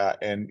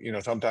 And you know,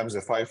 sometimes the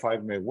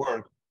 5.5 may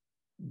work,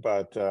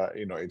 but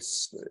you know,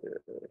 it's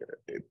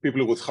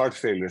people with heart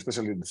failure,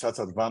 especially such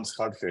advanced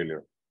heart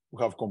failure,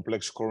 who have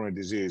complex coronary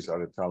disease,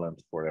 are a challenge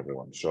for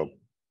everyone. So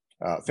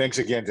thanks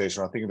again,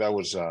 Jason. I think that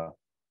was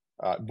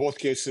both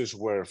cases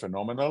were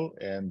phenomenal,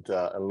 and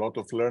a lot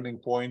of learning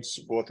points,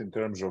 both in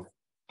terms of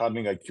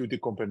handling acute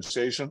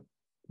decompensation,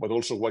 but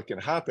also what can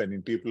happen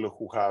in people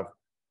who have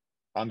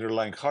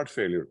underlying heart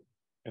failure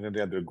and then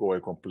they undergo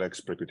a complex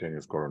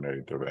percutaneous coronary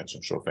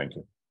intervention. So thank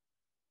you.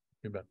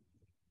 You bet.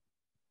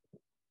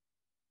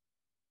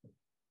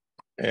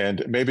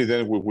 And maybe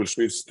then we will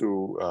switch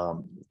to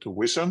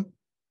Wissam.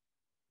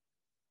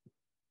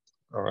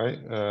 All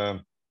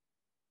right.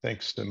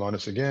 Thanks,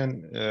 Manos,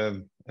 again.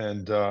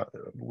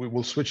 We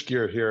will switch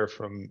gear here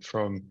from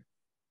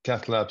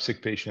cath lab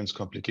sick patients,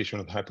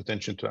 complication of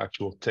hypertension, to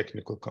actual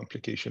technical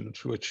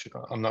complications, which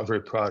I'm not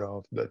very proud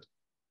of. But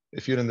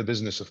if you're in the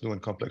business of doing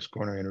complex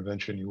coronary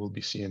intervention, you will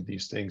be seeing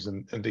these things.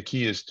 And the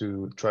key is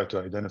to try to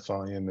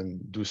identify them and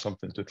do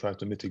something to try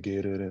to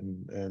mitigate it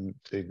and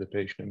save the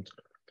patient.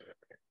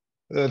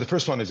 The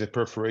first one is a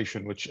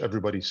perforation, which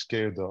everybody's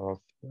scared of.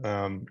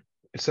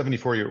 A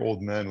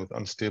 74-year-old man with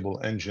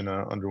unstable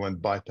angina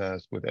underwent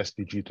bypass with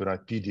SPG to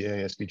right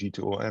PDA, SPG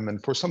to OM.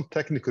 And for some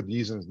technical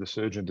reasons, the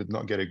surgeon did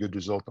not get a good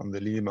result on the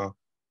lima.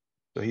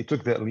 So he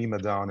took that lima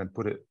down and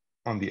put it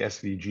on the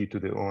SVG to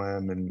the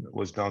OM and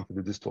was down to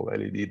the distal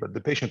LAD. But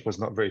the patient was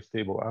not very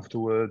stable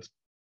afterwards.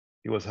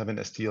 He was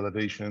having ST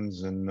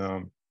elevations and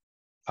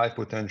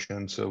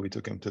hypotension. So we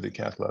took him to the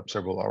Cath lab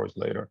several hours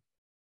later.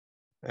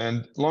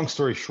 And long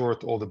story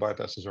short, all the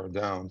bypasses are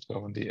down. So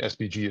when the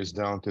SPG is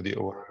down to the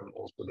OM,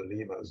 also the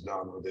lima is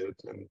down with it.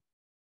 And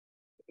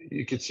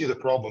you can see the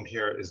problem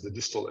here is the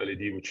distal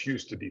LAD, which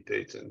used to be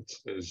patent,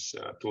 is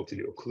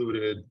totally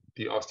occluded.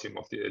 The ostium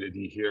of the LAD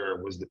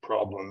here was the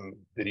problem,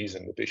 the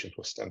reason the patient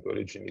was sent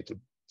originally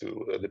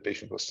the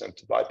patient was sent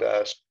to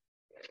bypass.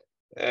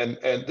 And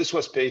this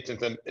was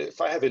patent. And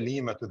if I have a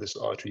lima to this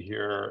artery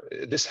here,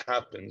 this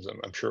happens.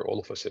 I'm sure all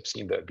of us have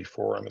seen that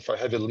before. And if I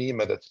have a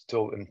lima that's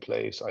still in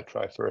place, I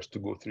try first to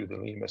go through the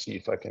lima, see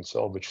if I can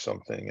salvage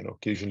something. And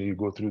occasionally you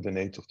go through the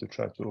native to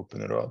try to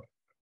open it up.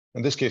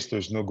 In this case,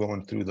 there's no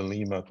going through the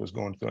lima. It was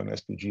going through an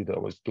SPG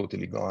that was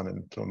totally gone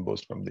and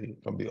thrombosed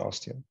from the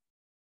ostium.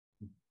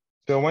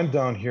 So I went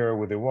down here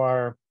with a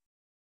wire.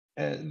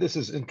 And this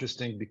is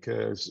interesting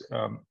because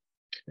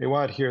a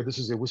wire here, this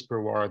is a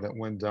whisper wire that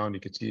went down. You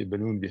could see a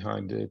balloon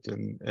behind it.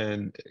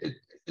 And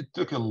it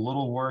took a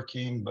little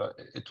working, but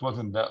it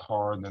wasn't that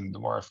hard. And the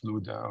wire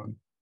flew down.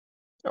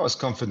 I was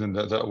confident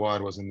that that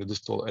wire was in the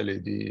distal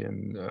LAD.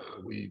 And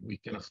we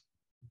kind of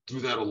do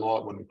that a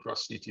lot when we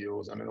cross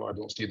CTOs. I know I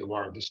don't see the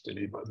wire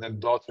distally, but then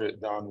daughter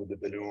it down with the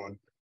balloon.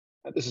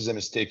 And this is a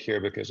mistake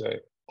here because I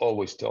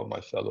always tell my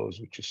fellows,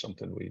 which is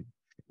something we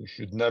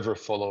should never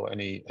follow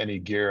any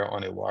gear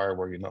on a wire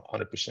where you're not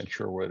 100%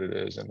 sure what it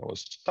is. And it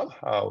was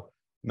somehow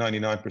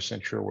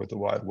 99% sure what the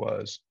wire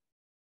was.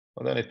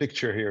 Well, then a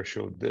picture here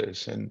showed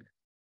this. And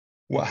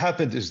what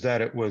happened is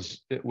that it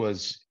was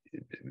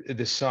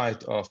the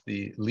site of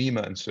the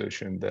lima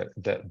insertion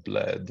that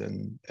bled.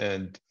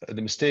 And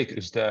the mistake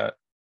is that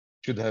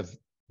should have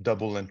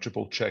double and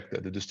triple checked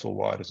that the distal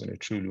wire is in a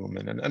true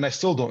lumen. And I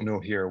still don't know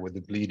here with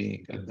the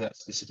bleeding at that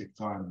specific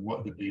time,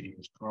 what the bleeding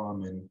was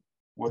from and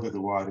whether the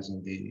wire is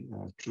in the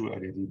true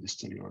LAD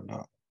distally or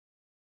not.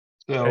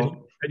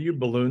 So had you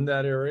ballooned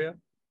that area?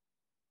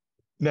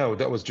 No,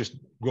 that was just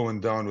going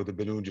down with the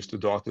balloon just to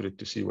daughter it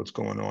to see what's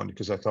going on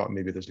because I thought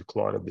maybe there's a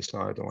clot at the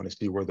side. I want to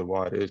see where the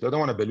wire is. I don't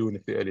want to balloon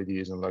if the LED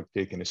isn't like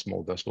taking a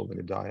small vessel in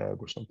a diag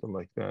or something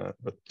like that.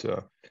 But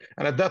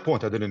and at that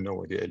point, I didn't know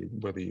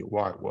where the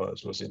wire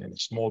was. Was it in a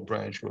small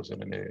branch? Was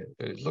it in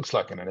a? It looks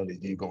like an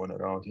LED going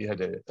around. He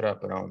had a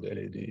wrap around the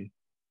LED.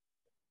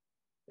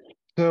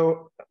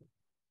 So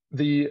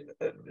the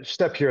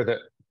step here that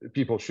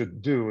people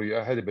should do,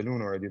 I had a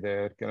balloon already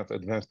there, kind of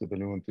advance the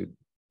balloon to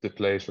the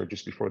place or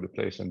just before the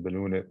place and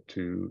balloon it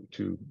to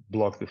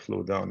block the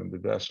flow down in the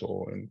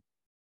vessel. And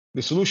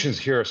the solutions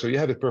here, so you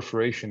have a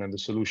perforation and the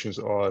solutions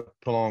are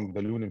prolonged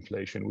balloon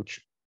inflation, which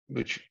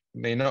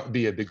may not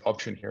be a big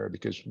option here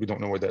because we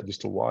don't know where that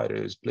distal wire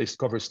is. Placed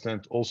cover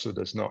stent also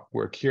does not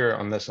work here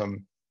unless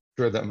I'm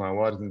sure that my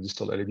wire is in the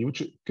distal LED,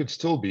 which it could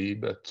still be,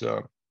 but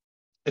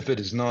if it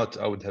is not,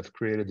 I would have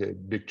created a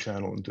big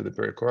channel into the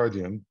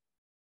pericardium.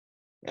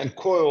 And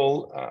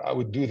coil, I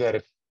would do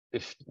that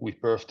if we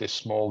perfed a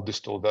small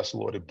distal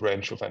vessel or a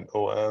branch of an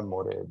OM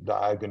or a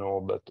diagonal,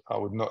 but I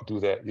would not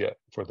do that yet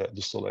for that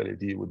distal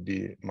LED would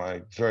be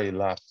my very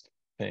last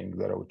thing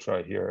that I would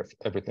try here if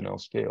everything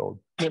else failed.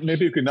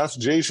 Maybe you can ask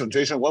Jason.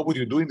 Jason, what would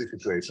you do in this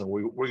situation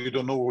where you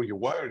don't know where your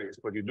wire is,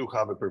 but you do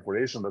have a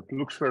perforation that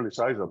looks fairly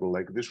sizable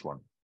like this one?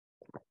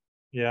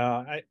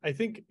 Yeah, I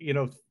think,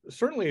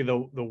 certainly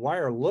the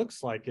wire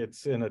looks like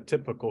it's in a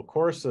typical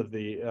course of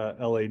the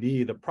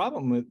LAD. The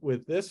problem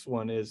with this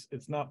one is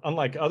it's not,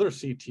 unlike other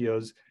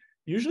CTOs,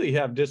 usually you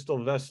have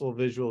distal vessel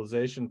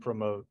visualization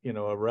from a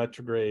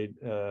retrograde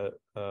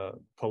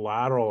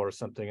collateral or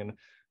something. And,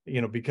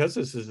 because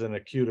this is an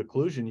acute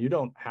occlusion, you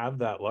don't have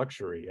that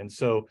luxury. And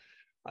so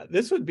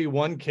this would be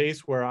one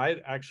case where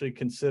I'd actually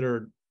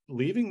considered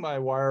leaving my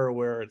wire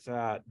where it's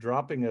at,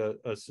 dropping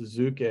a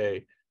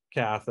Suzuki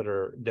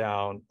catheter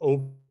down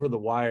over the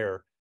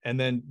wire, and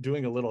then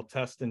doing a little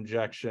test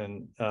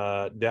injection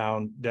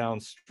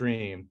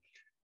downstream.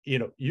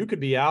 You could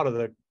be out of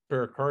the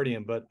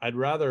pericardium, but I'd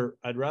rather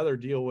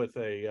deal with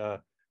a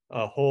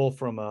hole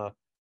from a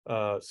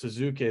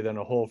Suzuki than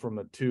a hole from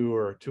a 2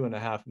 or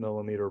 2.5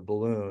 millimeter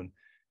balloon.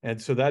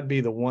 And so that'd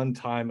be the one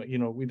time.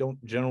 We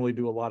don't generally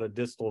do a lot of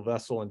distal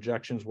vessel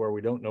injections where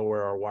we don't know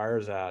where our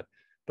wire's at,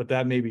 but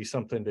that may be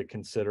something to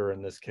consider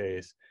in this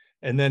case.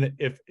 And then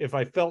if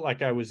I felt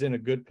like I was in a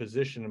good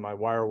position and my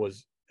wire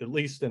was at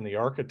least in the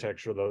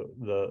architecture of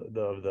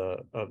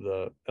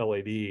the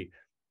LAD,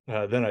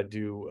 then I'd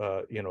do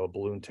a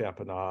balloon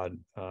tamponade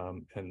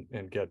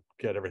and get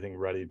everything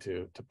ready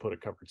to put a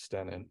covered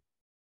stent in.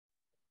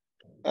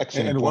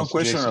 Excellent And one points,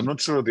 question, Jason. I'm not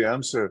sure of the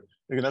answer.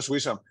 You can ask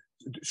Wissam.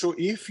 So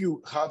if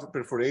you have a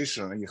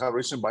perforation and you have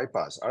recent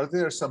bypass, are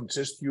there some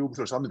chest tubes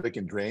or something that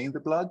can drain the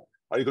blood?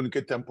 Are you going to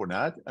get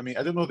tamponade? I mean,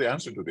 I don't know the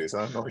answer to this.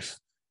 I don't know if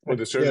what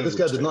the surgeon This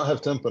guy would did say. not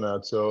have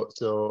tamponade,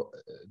 so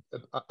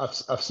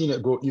I've seen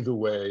it go either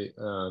way.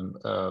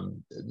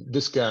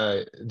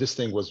 This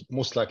thing was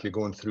most likely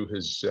going through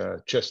his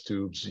chest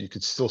tubes. You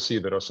could still see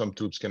there are some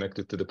tubes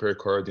connected to the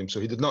pericardium, so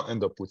he did not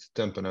end up with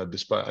tamponade.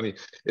 Despite, I mean,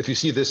 if you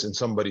see this in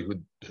somebody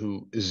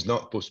who is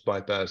not post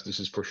bypass,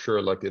 this is for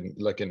sure like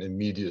an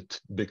immediate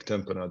big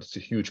tamponade. It's a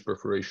huge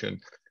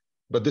perforation.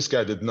 But this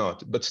guy did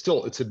not. But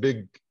still, it's a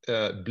big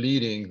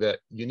bleeding that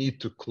you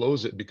need to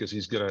close it because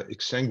he's going to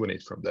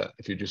exsanguinate from that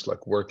if you're just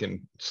like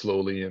working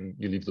slowly and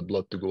you leave the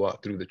blood to go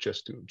out through the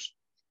chest tubes.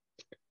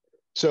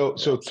 So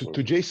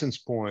to Jason's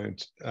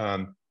point,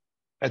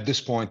 at this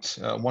point,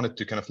 I wanted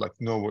to kind of like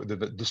know where the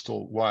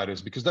distal wire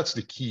is, because that's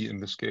the key in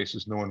this case,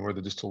 is knowing where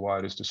the distal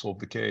wire is to solve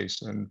the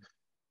case. And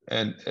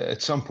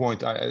at some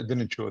point, I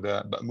didn't show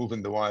that, but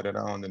moving the wire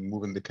around and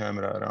moving the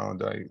camera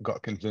around, I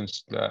got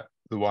convinced that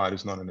the wire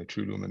is not in the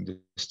true lumen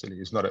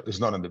distally. It's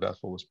not in the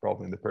vessel. It's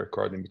probably in the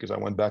pericardium, because I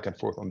went back and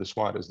forth on this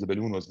wire as the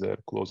balloon was there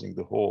closing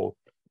the hole,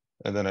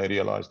 and then I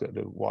realized that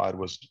the wire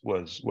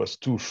was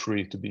too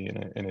free to be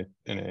in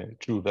a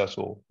true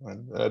vessel.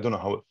 And I don't know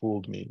how it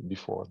fooled me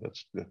before.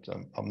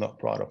 I'm not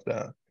proud of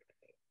that.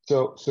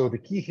 So the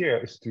key here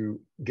is to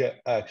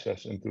get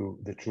access into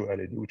the true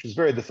LED, which is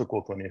very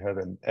difficult when you have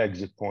an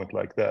exit point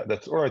like that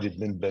that's already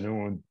been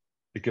ballooned,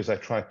 because I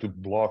tried to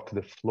block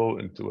the flow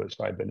into it,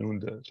 so I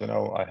ballooned it. So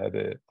now I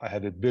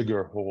had a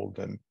bigger hole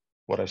than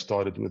what I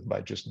started with by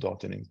just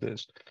dotting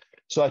this.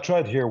 So I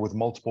tried here with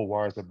multiple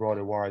wires. I brought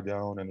a wire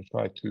down and I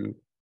tried to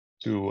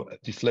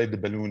deflate the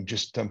balloon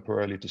just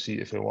temporarily to see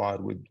if a wire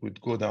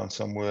would go down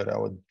somewhere. I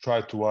would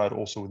try to wire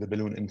also with the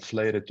balloon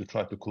inflated to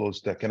try to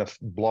close that, kind of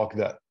block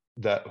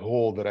that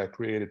hole that I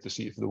created to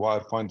see if the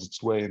wire finds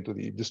its way into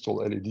the distal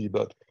LED,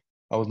 but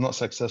I was not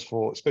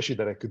successful, especially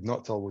that I could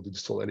not tell where the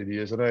distal LED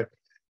is. And I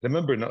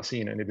remember not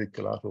seeing any big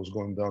collaterals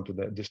going down to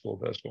that distal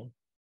vessel.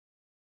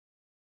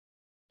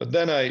 But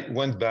then I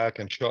went back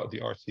and shot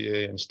the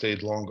RCA and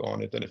stayed long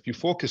on it. And if you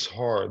focus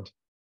hard,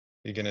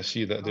 you're going to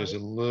see that there's a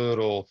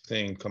little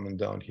thing coming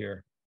down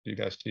here. Do you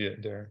guys see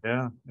it there?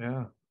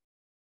 Yeah.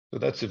 So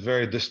that's a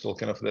very distal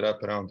kind of the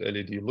wraparound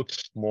LED. It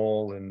looks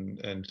small and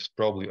it's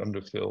probably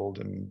underfilled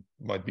and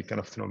might be kind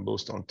of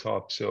thrombosed on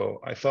top. So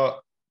I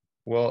thought,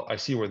 well, I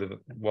see where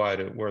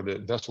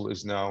the vessel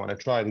is now, and I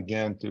tried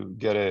again to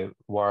get a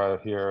wire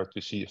here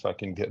to see if I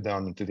can get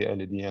down into the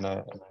LED, and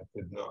I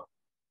could not.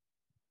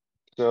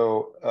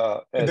 So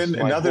and then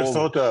another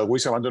thought,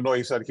 Wissam, I don't know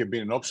if that had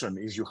been an option,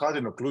 is you had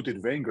an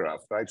occluded vein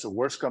graft, right? So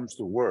worst comes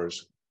to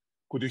worst,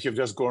 could you have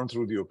just gone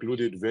through the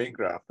occluded vein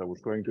graft that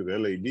was going to the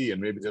LAD and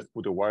maybe just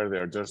put a wire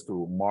there just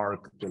to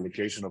mark the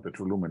location of the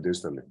true lumen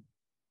distally?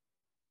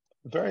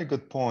 Very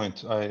good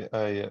point.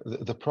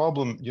 The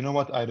problem, you know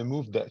what? I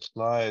removed that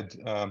slide.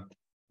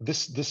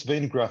 This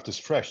vein graft is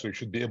fresh, so you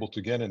should be able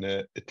to get in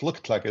it. It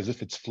looked like as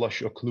if it's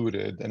flush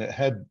occluded, and it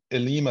had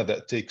edema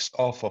that takes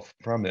off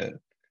from it.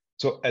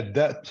 So at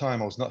that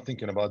time, I was not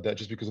thinking about that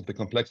just because of the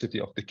complexity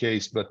of the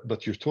case.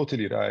 But you're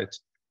totally right.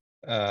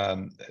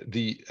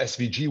 The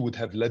SVG would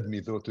have led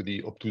me though to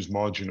the obtuse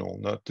marginal,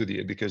 not to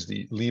because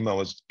the lima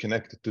was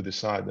connected to the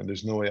side, and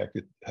there's no way I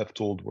could have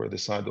told where the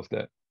side of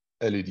that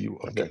LED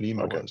of that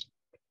lima was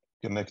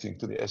connecting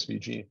to the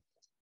SVG.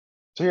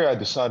 So here I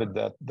decided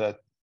that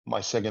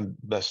my second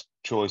best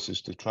choice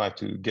is to try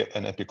to get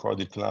an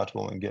epicardial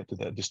collateral and get to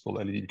that distal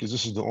LED, because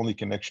this is the only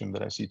connection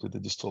that I see to the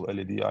distal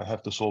LED. I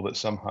have to solve it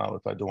somehow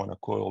if I don't want to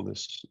coil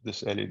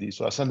this LED.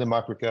 So I send the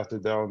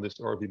microcatheter down this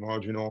RV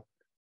marginal.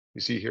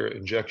 You see here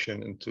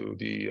injection into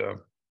the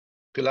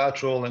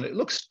collateral, and it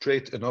looks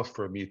straight enough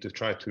for me to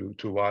try to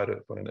wire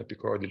it for an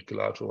epicardial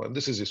collateral. And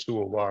this is a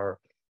sewer wire.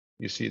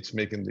 You see it's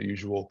making the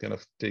usual kind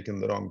of taking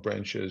the wrong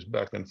branches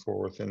back and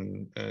forth,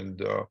 and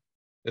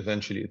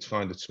eventually it's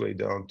find its way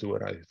down to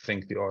where I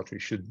think the artery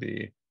should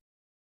be.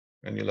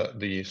 And you let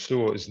the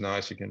sewer is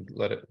nice, you can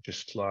let it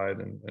just slide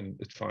and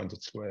it finds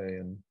its way,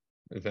 and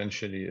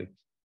eventually it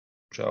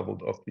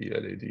traveled off the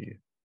LAD.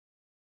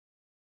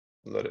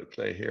 Let it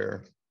play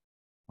here.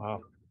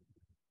 Wow.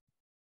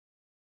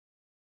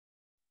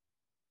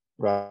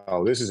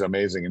 Wow, this is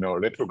amazing. You know,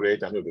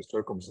 retrograde under the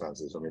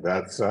circumstances. I mean,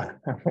 that's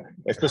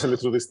especially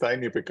through this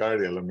tiny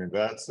epicardial. I mean,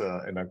 that's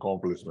an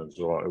accomplishment.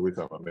 So it's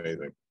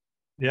amazing.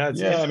 Yeah,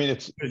 I mean,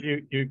 it's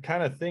you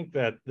kind of think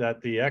that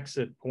the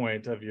exit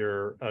point of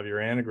your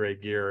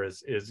antegrade gear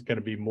is going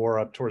to be more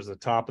up towards the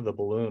top of the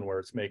balloon where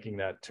it's making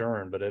that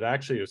turn, but it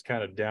actually was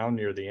kind of down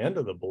near the end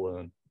of the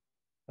balloon.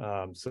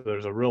 So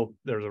there's a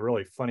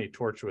really funny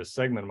tortuous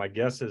segment. My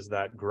guess is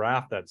that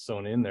graft that's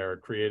sewn in there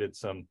created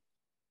some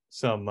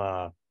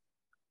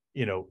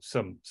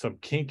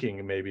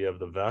kinking maybe of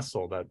the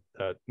vessel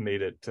that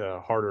made it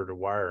harder to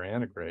wire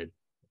antegrade.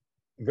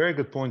 Very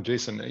good point,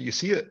 Jason. You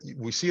see it,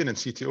 we see it in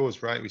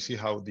CTOs, right? We see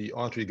how the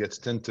artery gets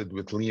tinted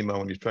with lima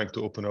when you're trying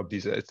to open up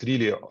these. It's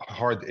really a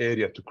hard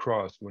area to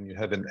cross when you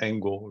have an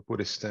angle with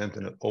a stent,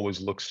 and it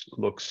always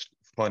looks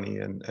funny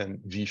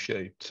and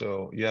V-shaped.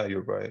 So yeah,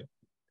 you're right.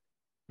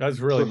 That's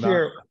really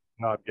so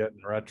not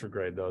getting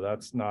retrograde though.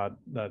 That's not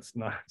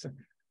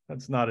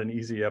an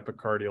easy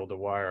epicardial to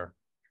wire.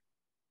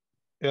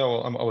 Yeah,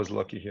 well, I was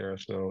lucky here,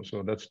 so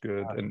that's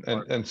good.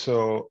 And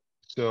so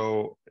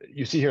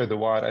you see here the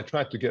wide. I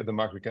tried to get the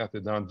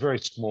microcatheter down, very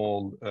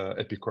small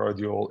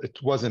epicardial. It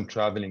wasn't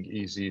traveling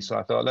easy, so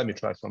I thought, let me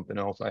try something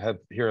else. I have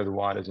here the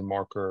wide as a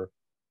marker.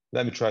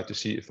 Let me try to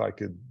see if I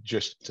could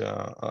just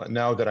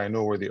now that I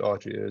know where the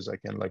artery is, I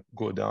can like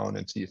go down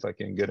and see if I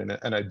can get in it,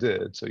 and I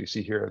did. So you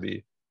see here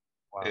the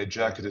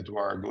jacketed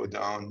wire go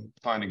down,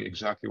 finding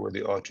exactly where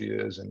the artery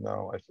is, and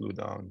now I flew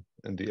down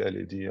in the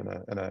LAD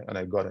and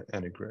I got an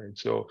antegrade.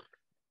 So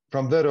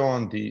from there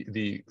on,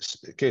 the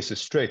case is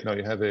straight. Now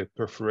you have a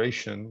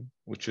perforation,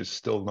 which is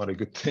still not a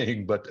good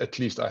thing, but at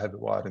least I have a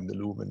wire in the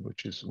lumen,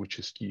 which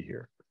is key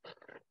here.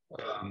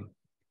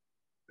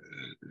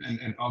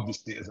 And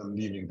obviously, as I'm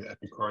leaving the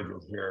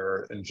epicardial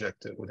here,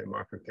 injected with a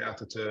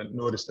microcatheter,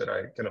 notice that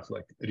I kind of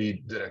like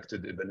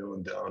redirected the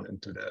balloon down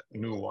into that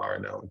new wire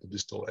now into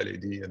distal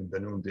LAD and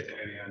ballooned the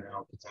area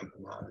now to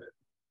temporalize it.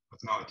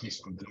 But now at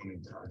least I'm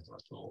ballooning the right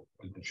vessel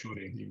and then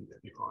shooting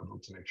the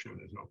epicardial to make sure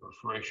there's no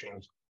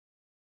perforations.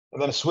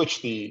 And then I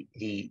switch the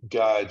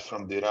guide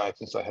from the right.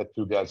 Since I had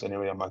two guides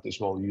anyway, I might as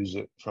well use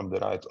it from the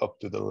right up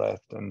to the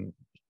left and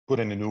put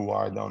in a new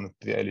wire down into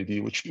the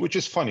LED, which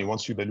is funny.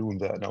 Once you balloon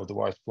that, now the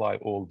wires fly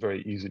all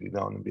very easily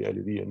down in the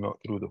LED and not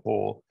through the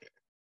hole.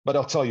 But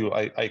I'll tell you,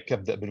 I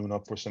kept that balloon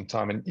up for some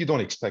time, and you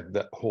don't expect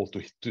that hole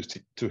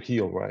to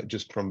heal, right?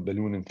 Just from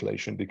balloon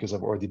inflation, because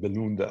I've already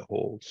ballooned that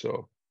hole.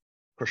 So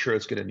for sure,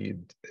 it's going to need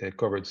a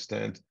covered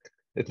stent.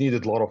 It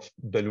needed a lot of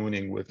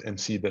ballooning with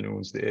MC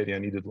balloons. The area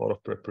needed a lot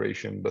of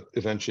preparation, but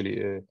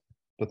eventually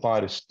the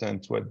Pyrus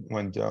stent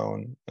went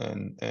down,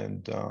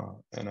 and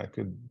I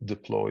could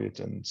deploy it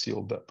and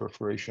seal that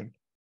perforation.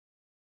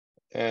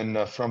 And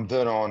from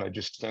then on, I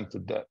just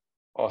stented that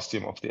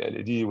ostium of the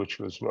LAD, which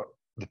was what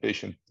the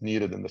patient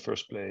needed in the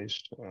first place,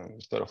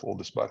 instead of all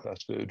this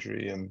bypass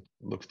surgery, and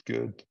looked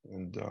good,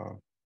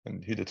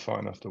 and he did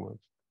fine afterwards.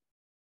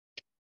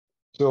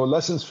 So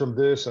lessons from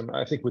this, and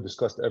I think we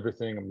discussed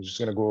everything. I'm just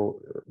going to go,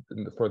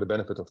 for the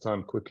benefit of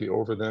time, quickly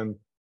over them.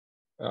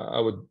 I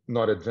would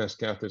not advance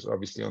catheters,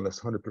 obviously, unless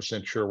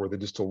 100% sure where the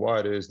distal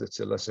wide is. That's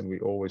a lesson we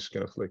always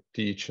kind of like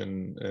teach,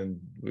 and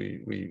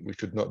we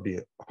should not be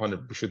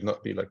we should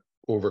not be like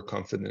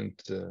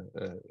overconfident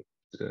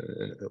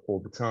all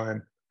the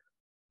time.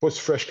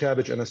 Post fresh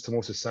cabbage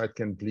anastomosis side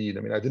can bleed.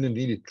 I mean, I didn't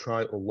really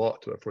try a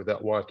lot for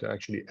that wire to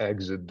actually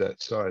exit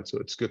that side, so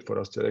it's good for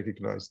us to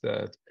recognize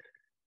that.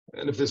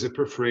 And if there's a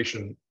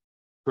perforation,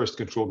 first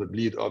control the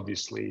bleed,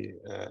 obviously.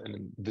 And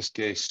in this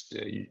case,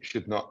 you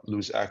should not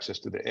lose access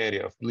to the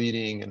area of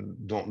bleeding, and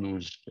don't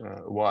lose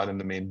wire in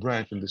the main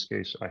branch. In this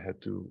case, I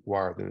had to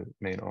wire the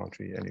main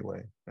artery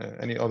anyway.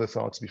 Any other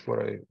thoughts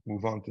before I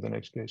move on to the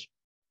next case?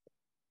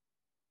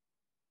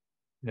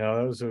 Yeah,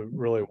 that was a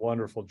really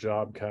wonderful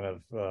job, kind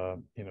of,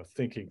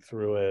 thinking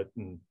through it,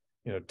 and,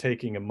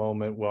 taking a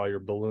moment while your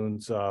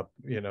balloon's up,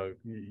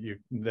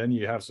 then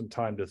you have some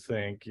time to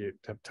think, you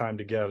have time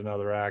to get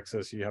another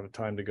access, you have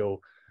time to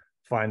go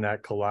find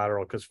that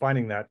collateral, because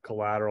finding that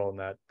collateral and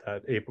that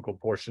apical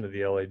portion of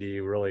the LAD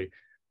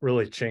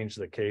really changed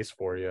the case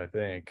for you, I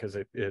think, because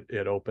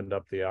it opened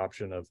up the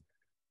option of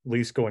at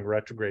least going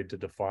retrograde to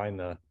define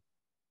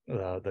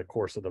the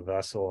course of the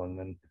vessel. And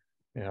then,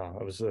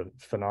 it was a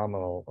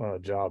phenomenal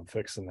job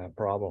fixing that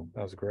problem.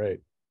 That was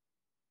great.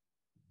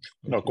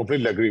 No,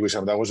 completely agree with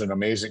him. That was an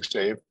amazing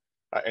save.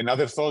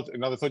 Another thought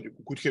you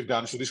could have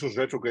done. So this was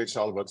retrograde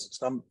salvage.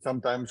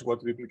 Sometimes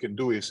what people can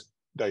do is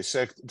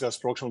dissect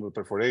just proximal to the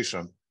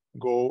perforation,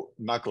 go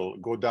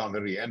down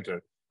and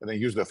re-enter, and then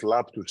use the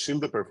flap to seal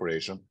the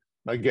perforation.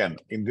 Again,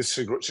 in this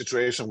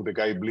situation with the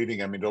guy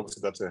bleeding, I mean,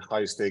 obviously that's a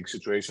high stakes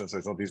situation, so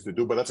it's not easy to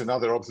do, but that's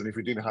another option. If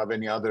you didn't have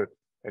any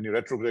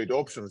retrograde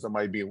options, that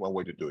might be one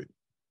way to do it.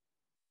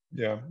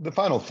 Yeah, the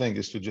final thing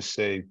is to just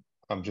say,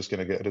 I'm just going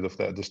to get rid of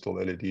that distal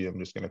LAD. I'm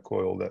just going to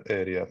coil that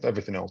area. If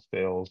everything else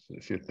fails,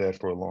 if you're there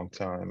for a long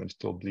time and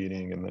still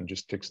bleeding, and then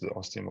just fix the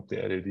ostium of the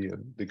LAD,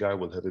 and the guy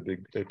will have a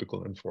big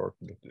apical infarct.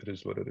 It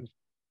is what it is.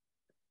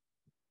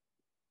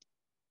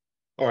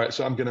 All right,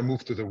 so I'm going to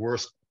move to the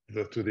worst,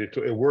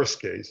 to a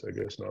worst case, I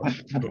guess now.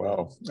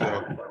 Wow.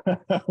 So,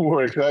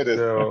 we're excited.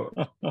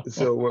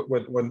 So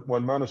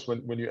when Manos,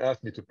 when you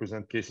asked me to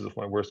present cases of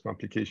my worst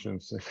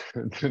complications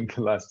in the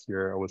last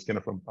year, I was kind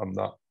of,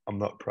 I'm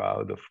not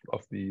proud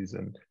of these,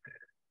 and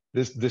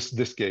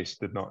this case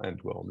did not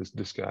end well.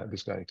 This guy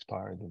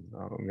expired, and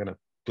I'm gonna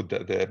put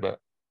that there. But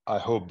I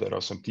hope there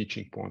are some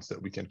teaching points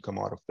that we can come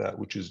out of that,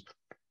 which is,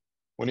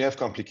 when you have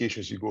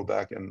complications, you go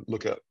back and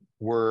look at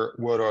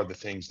what are the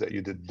things that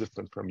you did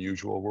different from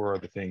usual, where are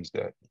the things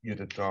that you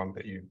did wrong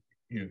that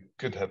you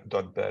could have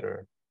done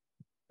better,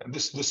 And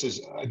this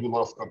is, I do a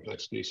lot of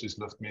complex cases,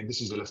 left main.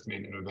 This is a left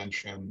main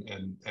intervention,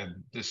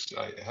 and this,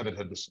 I haven't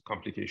had this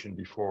complication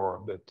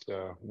before, but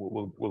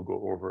we'll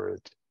go over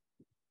it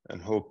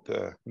and hope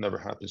never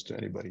happens to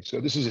anybody. So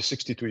this is a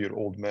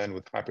 62-year-old man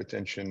with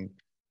hypertension.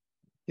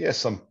 He has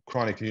some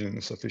chronic renal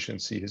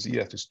insufficiency. His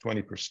EF is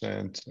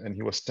 20%, and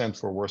he was sent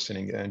for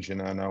worsening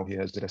angina. Now he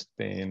has rest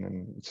pain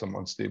and some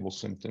unstable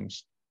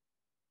symptoms.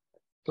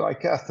 So I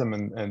Cathed him,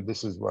 and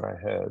this is what I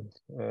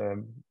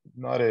had.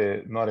 Not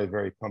a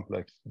very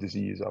complex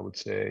disease, I would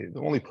say.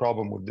 The only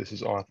problem with this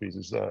is arteries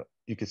is that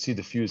you can see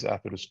diffuse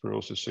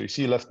atherosclerosis. So you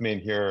see left main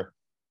here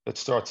that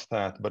starts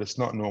fat, but it's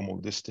not normal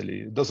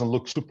distally. It doesn't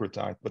look super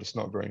tight, but it's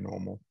not very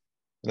normal.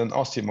 And then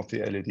ostium of the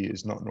LAD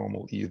is not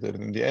normal either.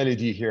 And the LAD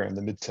here in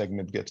the mid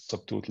segment gets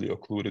subtotally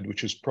occluded,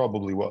 which is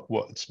probably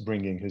what's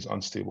bringing his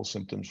unstable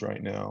symptoms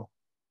right now.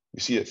 You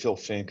see it fill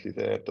faintly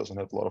there. It doesn't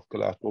have a lot of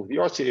collateral. The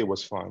RTA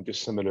was fine,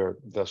 just similar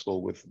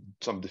vessel with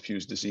some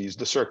diffuse disease.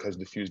 The circ has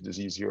diffuse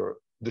disease here,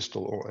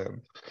 distal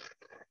OM.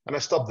 And I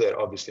stopped there.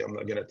 Obviously, I'm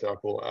not going to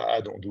tackle.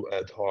 I don't do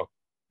ad hoc.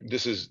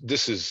 This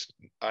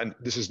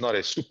is not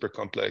a super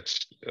complex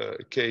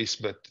case,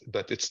 but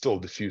it's still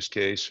a diffuse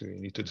case. We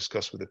need to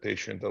discuss with the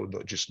patient. I would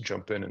not just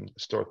jump in and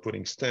start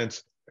putting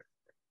stents.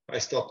 I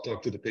stopped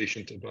talking to the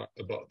patient about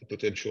the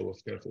potential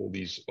of kind of all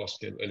these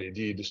ostium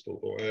LAD, distal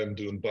OM,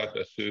 doing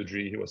bypass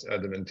surgery. He was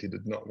adamant he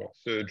did not want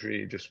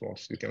surgery, just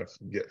wants to kind of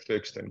get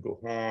fixed and go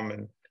home.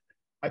 And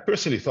I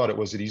personally thought it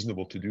was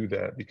reasonable to do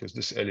that because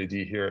this LAD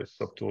here is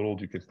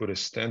subtotal. You could put a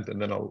stent,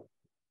 and then I'll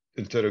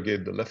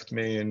interrogate the left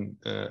main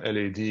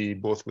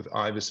LAD, both with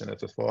IVUS and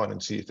FFR,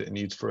 and see if it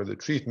needs further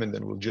treatment.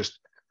 Then we'll just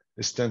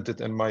stent it.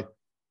 And my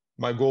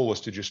goal was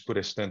to just put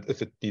a stent,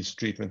 if it needs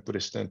treatment, put a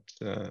stent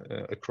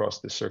across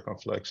the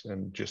circumflex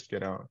and just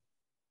get out.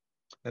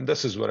 And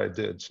this is what I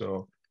did.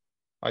 So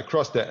I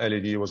crossed that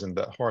LAD. It wasn't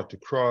that hard to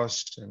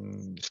cross,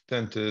 and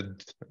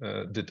stented,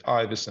 did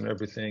IVUS and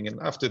everything. And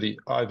after the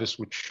IVUS,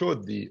 which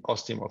showed the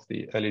ostium of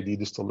the LAD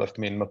distal left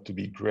main not to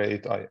be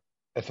great, I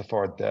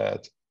FFR'd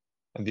that,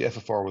 and the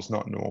FFR was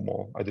not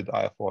normal. I did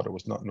IFR, it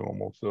was not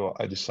normal. So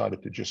I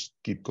decided to just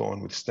keep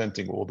going with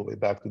stenting all the way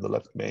back to the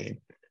left main.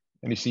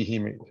 And you see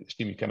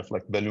me kind of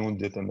like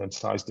ballooned it and then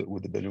sized it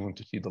with the balloon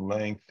to see the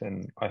length.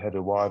 And I had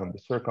a wide on the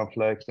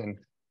circumflex. And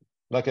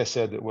like I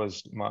said, it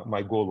was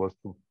my goal was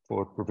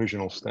for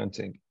provisional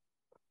stenting.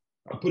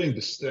 I'm putting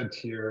the stent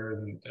here,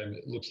 and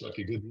it looks like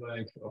a good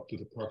length up to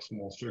the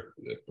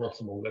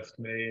proximal left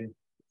main.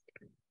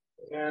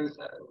 And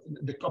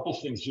the couple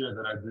things here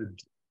that I did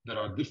that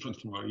are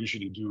different from what I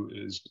usually do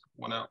is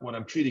when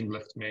I'm treating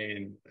left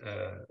main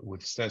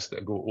with stents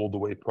that go all the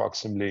way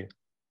proximally,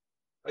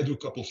 I do a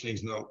couple of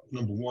things. Now,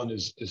 number one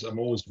is I'm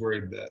always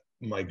worried that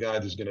my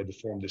guide is going to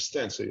deform the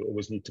stent. So you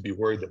always need to be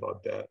worried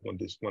about that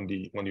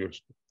when you're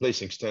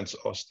placing stents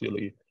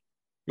ostially.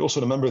 You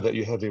also remember that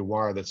you have a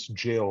wire that's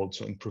jailed.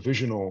 So in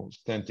provisional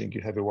stenting,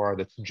 you have a wire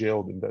that's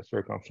jailed in that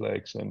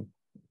circumflex. And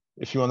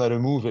if you want to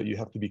remove it, you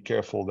have to be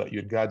careful that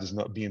your guide is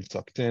not being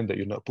sucked in, that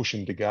you're not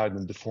pushing the guide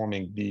and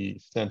deforming the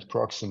stent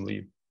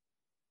proximally.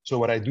 So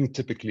what I do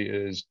typically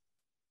is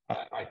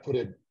I put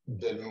a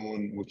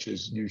balloon, which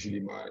is usually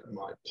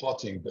my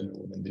plotting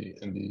balloon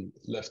in the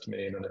left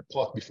main, and I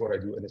plot before I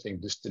do anything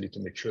distally to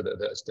make sure that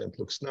that stent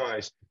looks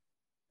nice.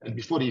 And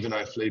before even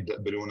I inflate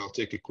that balloon, I'll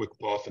take a quick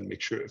puff and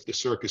make sure if the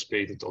circ is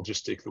patent, I'll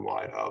just take the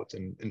wire out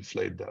and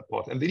inflate that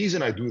pot. And the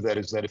reason I do that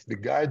is that if the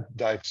guide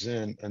dives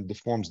in and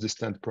deforms the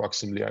stent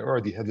proximally, I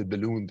already have a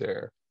balloon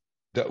there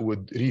that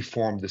would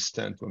reform the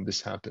stent when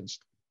this happens.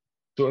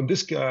 So in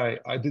this guy,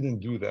 I didn't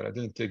do that. I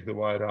didn't take the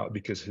wire out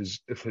because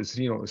if his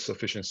renal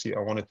insufficiency, I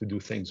wanted to do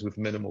things with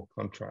minimal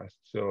contrast.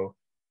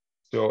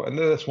 And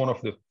that's one of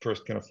the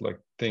first kind of like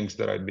things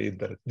that I made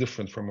that is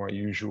different from my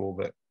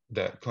usual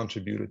that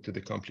contributed to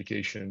the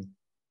complication.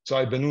 So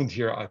I ballooned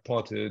here, I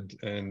potted,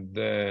 and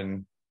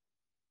then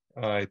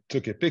I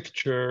took a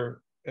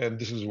picture. And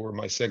this is where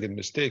my second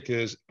mistake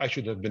is. I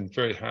should have been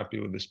very happy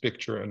with this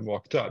picture and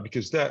walked out,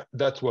 because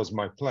that was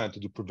my plan, to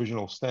do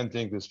provisional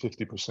stenting, this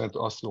 50%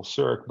 osteal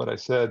circ. But I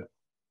said,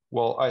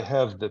 well, I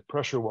have the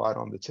pressure wide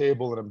on the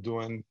table, and I'm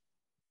doing,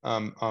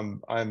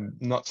 I'm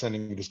not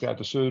sending this guy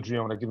to surgery.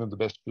 I want to give him the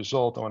best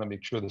result. I want to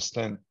make sure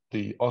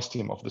the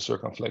ostium of the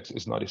circumflex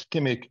is not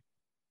ischemic.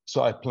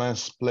 So I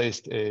placed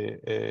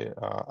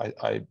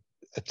I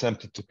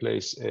attempted to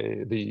place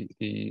the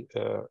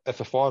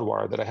FFR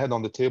wire that I had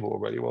on the table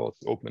already. Well,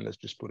 it's open, let's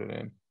just put it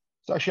in.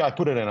 So actually I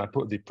put it in, I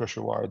put the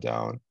pressure wire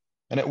down,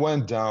 and it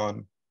went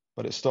down,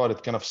 but it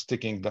started kind of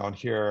sticking down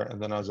here.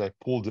 And then as I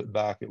pulled it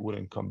back, it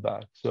wouldn't come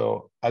back.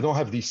 So I don't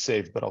have these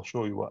saved, but I'll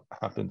show you what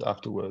happened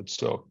afterwards.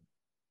 So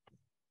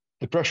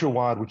the pressure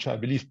wire, which I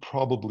believe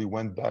probably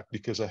went back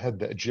because I had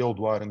that jailed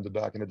wire in the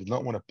back, and I did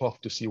not want to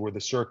puff to see where the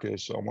circ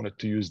is. So I wanted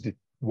to use the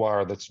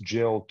wire that's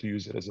jailed to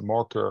use it as a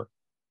marker.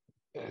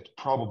 It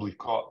probably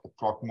caught the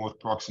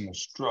proximal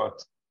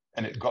strut,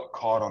 and it got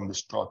caught on the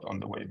strut on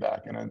the way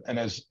back. And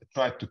as I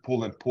tried to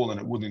pull and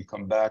it wouldn't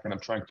come back, and I'm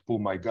trying to pull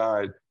my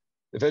guide,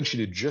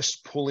 eventually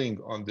just pulling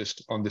on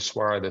this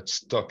wire that's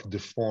stuck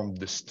deformed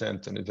the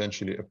stent and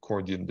eventually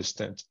accordioned the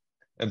stent.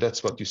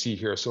 that's what you see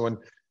here. So when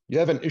you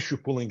have an issue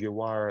pulling a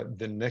wire,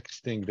 the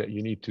next thing that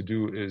you need to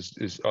do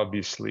is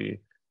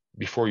obviously,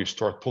 before you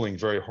start pulling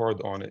very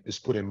hard on it, is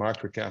put a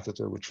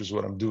microcatheter, which is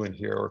what I'm doing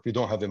here. Or if you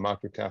don't have a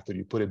microcatheter,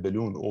 you put a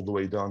balloon all the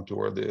way down to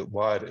where the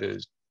wire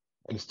is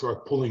and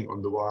start pulling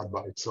on the wire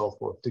by itself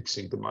or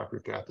fixing the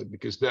microcatheter,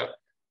 because that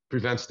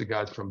prevents the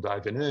guide from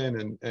diving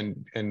in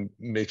and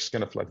makes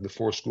kind of like the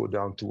force go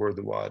down to where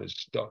the wire is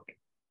stuck.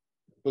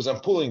 Because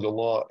I'm pulling a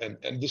lot,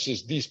 and this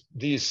is these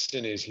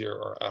cines here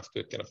are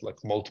after kind of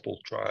like multiple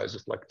tries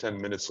of like 10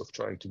 minutes of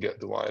trying to get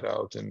the wire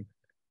out, and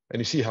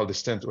you see how the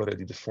stent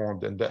already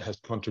deformed, and that has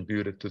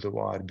contributed to the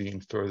wire being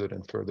further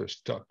and further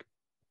stuck.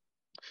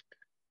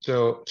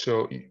 So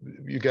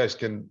you guys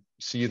can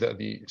see that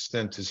the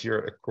stent is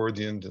here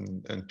accordioned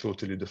and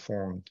totally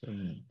deformed,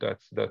 and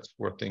that's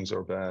where things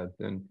are bad.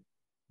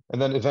 And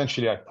then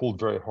eventually I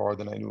pulled very hard,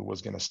 and I knew it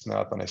was going to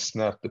snap, and I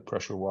snapped the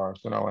pressure wire.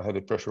 So now I have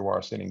a pressure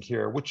wire sitting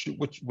here, which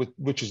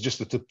is just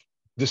the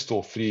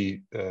distal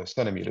 3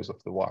 centimeters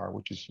of the wire,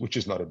 which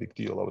is not a big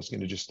deal. I was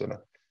going to just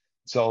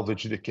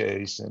salvage the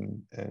case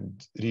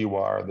and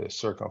rewire the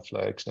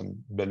circumflex and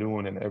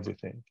balloon and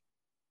everything.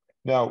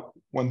 Now,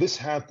 when this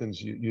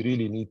happens, you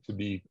really need to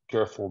be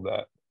careful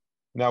that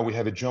now we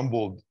have a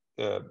jumbled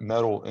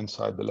metal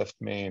inside the left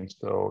main,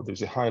 so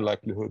there's a high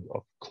likelihood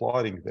of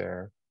clotting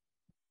there.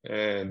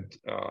 And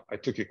I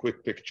took a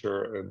quick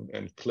picture,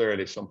 and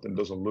clearly something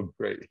doesn't look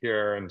great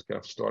here, and it's kind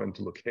of starting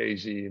to look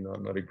hazy,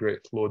 not a great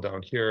flow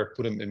down here.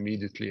 Put him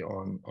immediately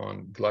on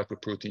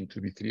glycoprotein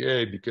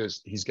 2B3A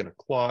because he's going to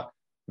clot.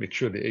 Make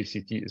sure the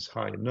ACT is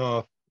high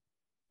enough,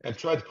 and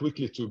tried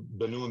quickly to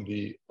balloon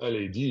the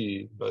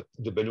LAD, but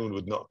the balloon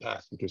would not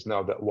pass because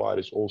now that wire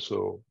is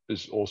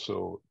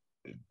also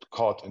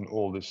caught in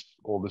all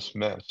this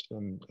mess,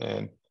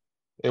 and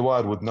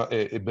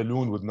a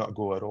balloon would not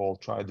go at all.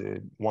 Tried a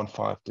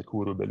 1.5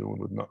 Takuro balloon,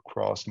 would not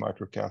cross.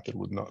 Microcatheter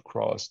would not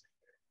cross.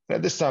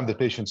 At this time, the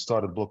patient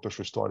blood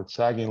pressure started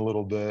sagging a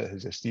little bit.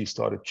 His ST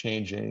started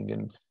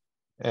changing,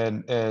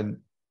 and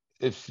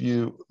if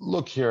you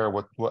look here,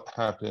 what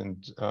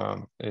happened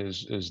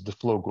is the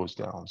flow goes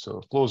down.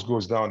 So flows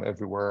goes down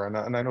everywhere,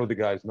 and I know the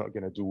guy's not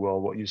going to do well.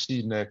 What you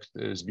see next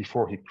is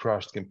before he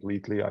crashed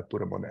completely, I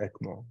put him on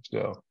ECMO.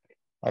 So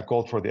I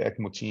called for the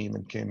ECMO team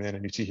and came in,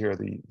 and you see here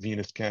the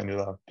venous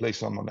cannula,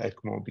 place him on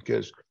ECMO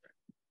because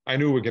I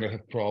knew we're going to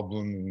have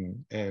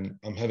problem, and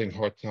I'm having a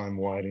hard time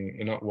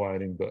not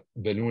wiring, but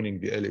ballooning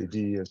the LAD.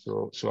 And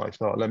so I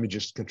thought, let me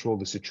just control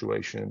the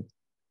situation,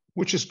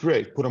 which is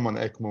great. Put him on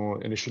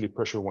ECMO. Initially,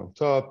 pressure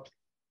went up.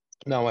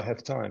 Now I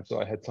have time. So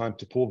I had time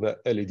to pull that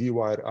LED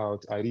wire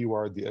out. I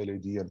rewired the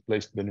LED and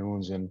placed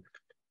balloons, and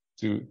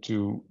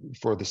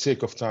for the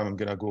sake of time, I'm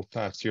gonna go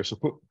fast here. So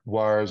put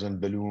wires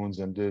and balloons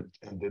and did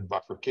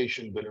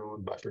bifurcation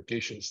balloon,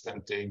 bifurcation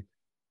stenting.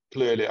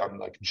 Clearly, I'm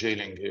like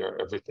jailing here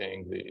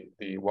everything,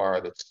 the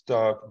wire that's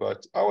stuck,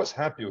 but I was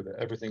happy with it.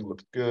 Everything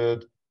looked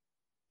good,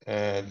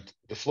 and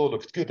the flow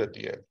looked good at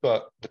the end.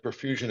 But the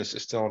perfusionist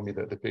is telling me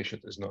that the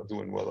patient is not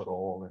doing well at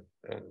all,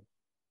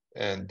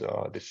 and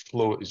the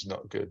flow is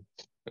not good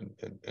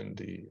in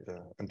the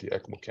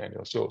ECMO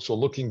cannula. So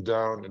looking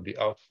down, and the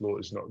outflow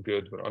is not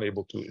good. We're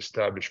unable to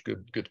establish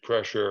good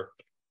pressure.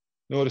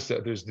 Notice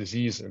that there's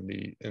disease in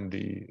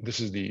the this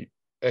is the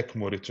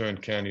ECMO return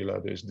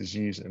cannula. There's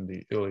disease in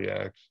the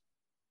iliacs.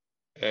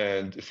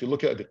 And if you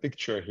look at the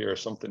picture here,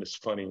 something is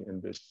funny in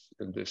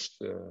this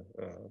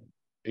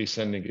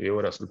ascending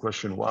aorta. So the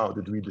question, wow,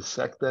 did we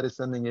dissect that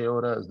ascending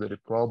aorta? Is there a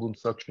problem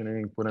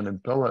suctioning? Put an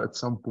impella at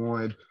some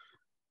point.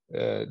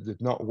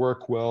 Did not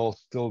work well.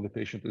 Still, the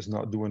patient is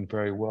not doing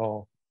very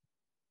well.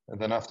 And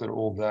then after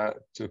all that,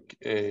 took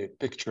a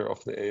picture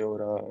of the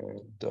aorta,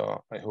 and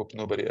I hope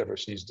nobody ever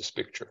sees this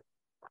picture.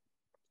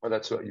 Well,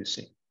 that's what you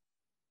see.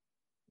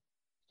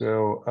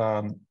 So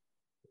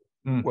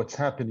what's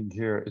happening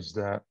here is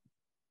that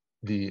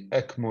the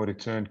ECMO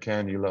return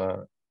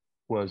cannula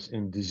was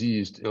in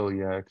diseased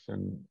iliacs,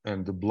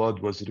 and the blood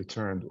was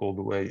returned all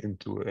the way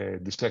into a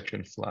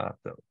dissection flap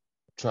that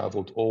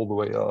traveled all the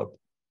way up,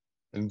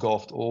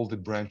 engulfed all the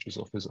branches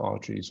of his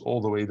arteries,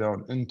 all the way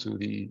down into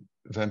the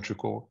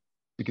ventricle.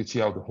 You can see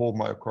how the whole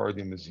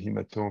myocardium is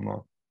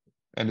hematoma.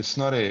 And it's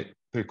not a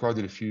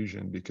pericardial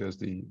effusion because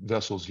the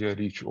vessels here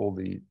reach all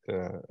the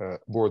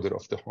border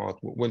of the heart.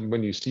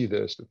 When you see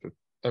this, if it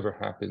ever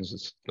happens,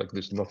 it's like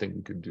there's nothing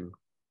you can do.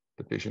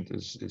 The patient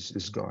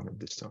is gone at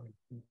this time.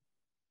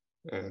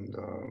 And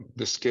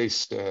this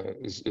case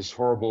is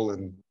horrible,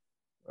 and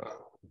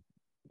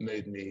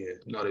made me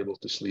not able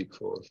to sleep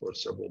for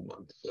several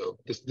months. So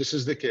this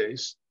is the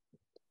case,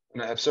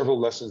 and I have several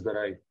lessons that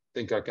I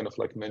think I kind of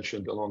like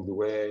mentioned along the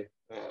way,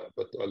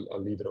 but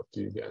I'll leave it up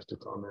to you guys to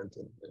comment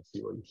and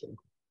see what you think.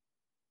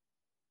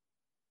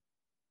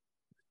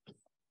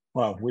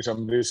 Wow,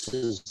 Wissam, this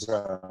is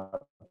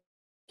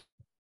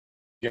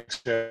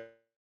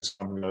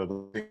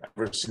something I've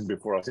never seen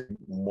before. I think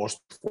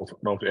most,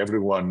 not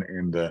everyone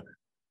in the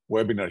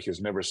webinar has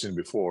never seen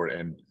before,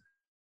 and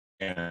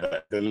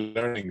the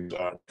learnings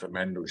are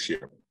tremendous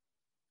here.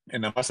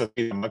 And I must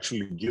admit, I'm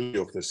actually guilty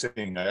of the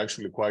saying. I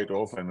actually quite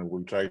often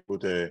will try to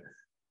put a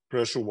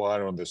pressure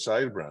wire on the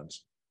side branch.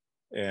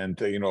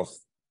 And,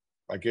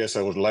 I guess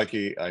I was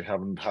lucky I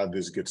haven't had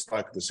this get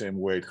stuck the same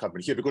way it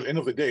happened here, because end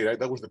of the day, right,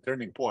 that was the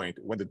turning point.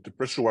 When the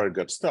pressure wire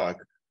got stuck,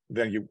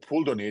 then you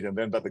pulled on it, and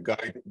then that the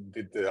guy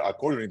did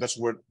accordingly. That's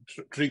what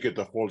triggered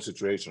the whole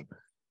situation.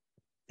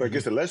 So I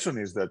guess the lesson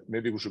is that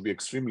maybe we should be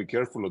extremely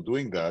careful of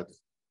doing that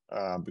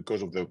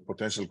because of the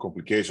potential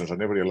complications. I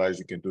never realized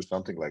you can do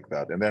something like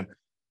that. And then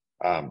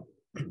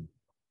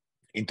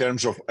in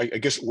terms of, I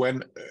guess when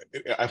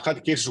I've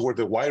had cases where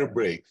the wire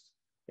breaks,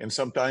 and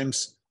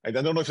sometimes, I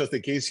don't know if that's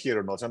the case here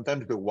or not,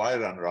 sometimes the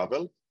wire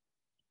unravels,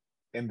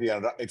 and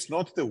it's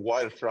not the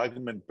wire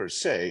fragment per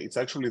se, it's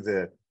actually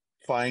the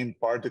fine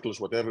particles,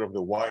 whatever, of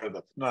the wire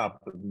that snap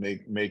that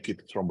make it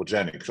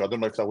thrombogenic. So I don't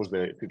know if that was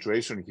the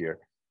situation here,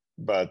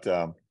 but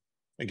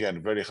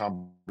again, very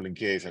humbling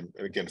case. And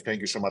again, thank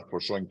you so much for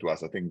showing to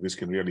us. I think this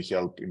can really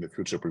help in the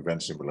future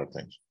prevent similar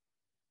things.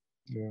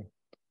 Yeah.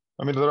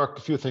 I mean, there are a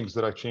few things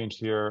that I changed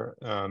here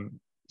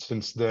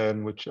since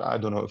then, which I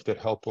don't know if they're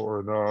helpful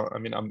or not. I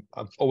mean,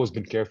 I've always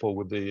been careful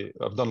with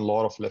I've done a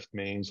lot of left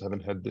mains,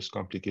 haven't had this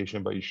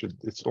complication, but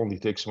it only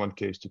takes one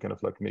case to kind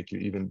of like make you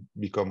even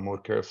become more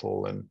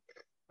careful. And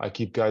I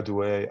keep guide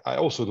away. I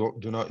also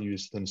do not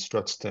use thin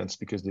strut stents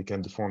because they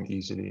can deform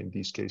easily in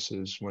these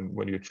cases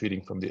when you're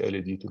treating from the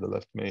LAD to the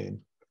left main.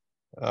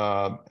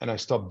 And I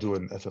stopped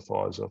doing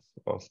FFRs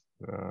of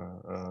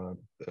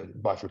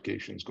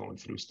bifurcations going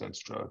through stent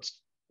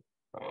struts.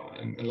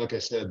 And like I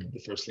said, the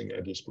first thing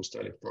I do is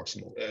postalic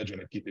proximal edge, and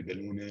I keep a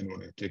balloon in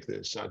when I take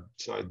the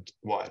side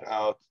wire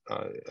out.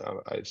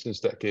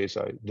 Since that case,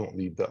 I don't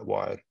leave that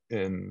wire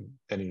in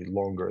any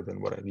longer than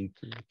what I need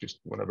to. Just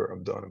whenever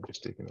I'm done, I'm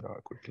just taking it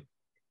out quickly.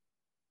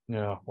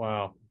 Yeah,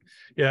 wow.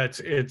 Yeah,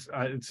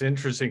 it's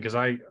interesting because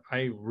I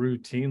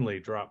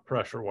routinely drop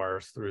pressure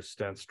wires through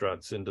stent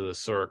struts into the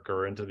circ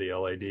or into the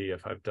LAD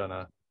if I've done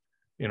a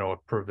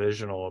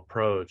provisional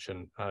approach,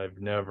 and I've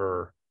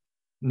never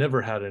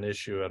had an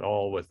issue at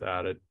all with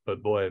that.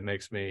 But boy, it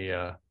makes me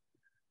I'm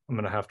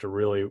going to have to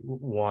really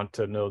want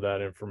to know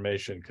that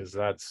information, because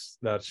that's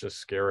just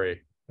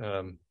scary.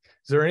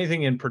 Is there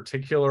anything in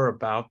particular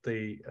about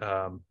the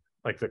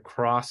like the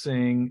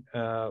crossing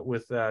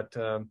with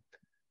that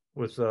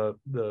with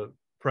the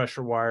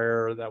pressure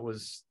wire that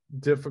was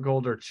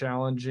difficult or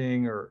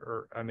challenging,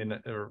 or I mean,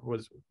 or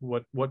was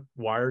what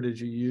wire did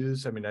you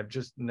use? I mean, I've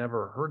just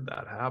never heard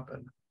that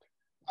happen.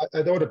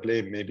 I don't want to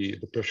blame maybe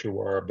the pressure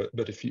wire,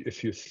 but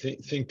if you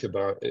think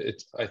about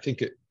it, I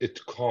think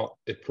it caught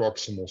a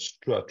proximal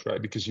strut,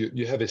 right? Because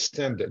you have a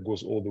stent that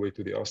goes all the way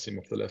to the ostium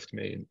of the left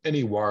main.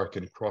 Any wire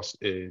can cross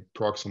a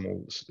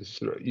proximal.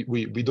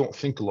 We don't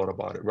think a lot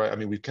about it, right? I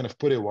mean, we kind of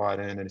put a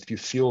wire in, and if you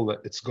feel that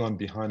it's gone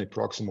behind a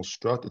proximal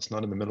strut, it's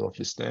not in the middle of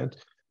the stent,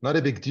 not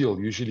a big deal.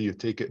 Usually you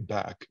take it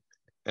back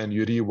and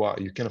you rewire,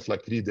 you kind of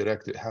like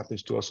redirect. It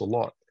happens to us a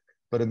lot.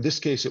 But in this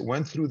case, it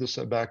went through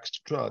the back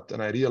strut,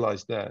 and I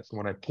realized that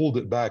when I pulled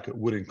it back, it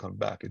wouldn't come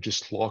back. It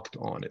just locked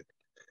on it.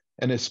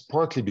 And it's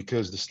partly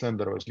because the stent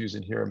that I was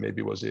using here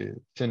maybe was a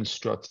thin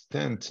strut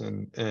stent,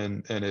 and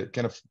it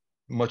kind of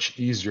much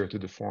easier to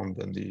deform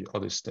than the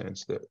other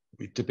stents that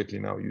we typically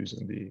now use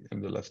in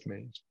the left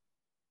mains.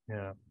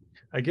 Yeah,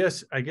 I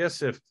guess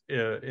if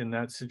in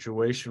that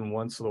situation,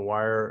 once the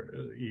wire,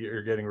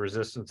 you're getting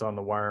resistance on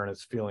the wire and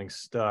it's feeling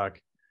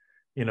stuck,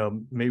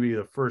 maybe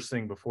the first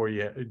thing before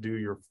you do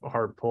your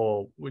hard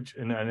pull,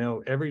 and I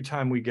know every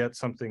time we get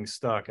something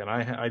stuck, and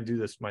I do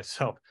this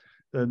myself,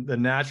 the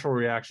natural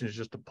reaction is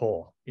just to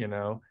pull,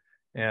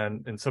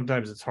 and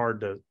sometimes it's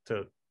hard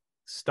to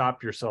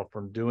stop yourself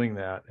from doing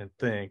that and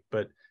think.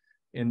 But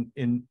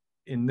in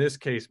this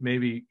case,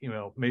 maybe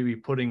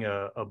putting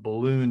a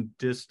balloon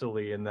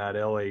distally in that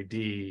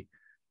LAD,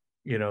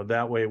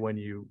 that way when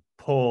you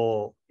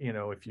pull,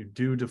 if you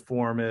do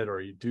deform it or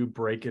you do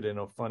break it in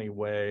a funny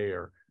way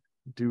or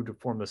do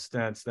deform the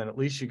stents, then at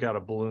least you got a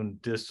balloon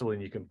distally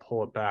and you can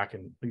pull it back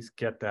and at least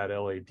get that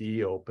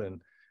LAD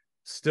open.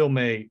 Still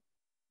may,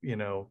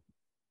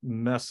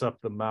 mess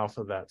up the mouth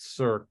of that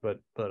circ, but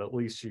at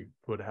least you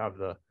would have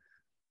the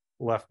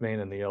left main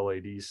and the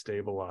LAD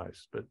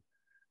stabilized. But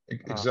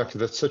exactly,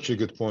 that's such a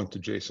good point to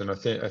Jason. I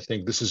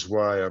think this is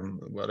why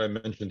what I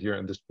mentioned here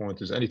in this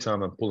point is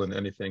anytime I'm pulling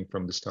anything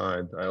from the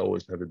side, I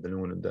always have a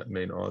balloon in that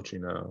main artery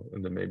now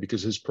in the main,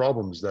 because his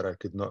problem is that I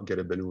could not get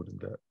a balloon in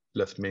that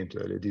left main to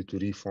LAD to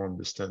reform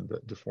the stent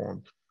that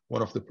deformed.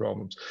 One of the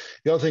problems.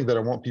 The other thing that I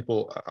want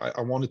people,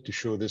 I wanted to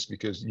show this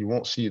because you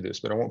won't see this,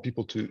 but I want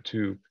people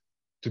to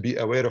be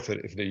aware of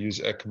it if they use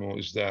ECMO,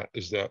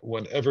 is that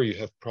whenever you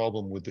have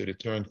problem with the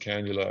return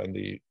cannula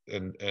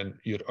and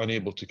you're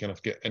unable to kind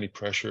of get any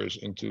pressures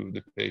into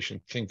the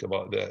patient, think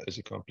about that as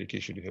a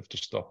complication. You have to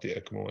stop the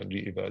ECMO and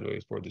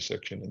reevaluate for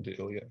dissection in the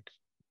iliac.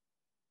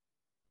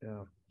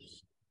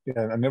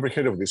 Yeah, I never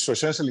heard of this. So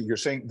essentially, you're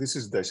saying this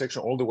is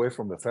dissection all the way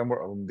from the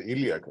femur on the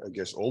iliac, I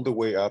guess, all the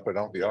way up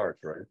around the arch,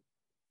 right?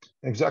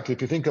 Exactly.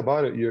 If you think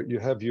about it, you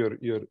have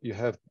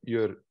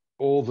your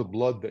all the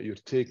blood that you're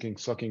taking,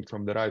 sucking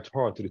from the right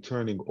heart,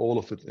 returning all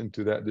of it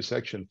into that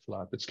dissection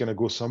flap. It's going to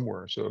go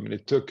somewhere. So I mean,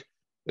 it took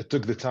it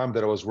took the time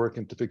that I was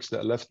working to fix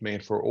that left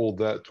main for all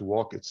that to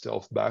walk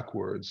itself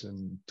backwards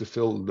and to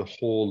fill the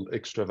whole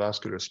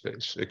extravascular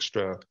space,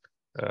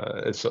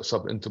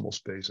 subintimal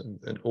space,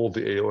 and all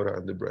the aorta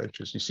and the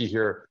branches. You see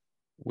here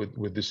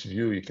with this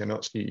view, you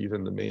cannot see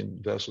even the main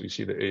vessel. You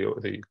see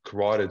the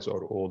carotids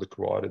are all the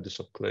carotid, the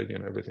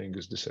subclavian, everything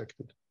is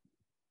dissected.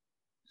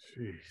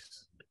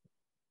 Jeez.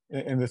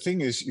 And the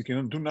thing is, you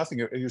cannot do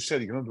nothing. As you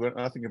said, you cannot do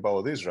nothing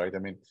about this, right? I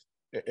mean,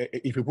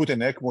 if you put an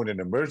ECMO in an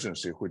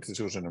emergency, which this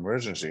was an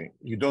emergency,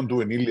 you don't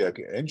do an iliac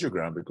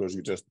angiogram because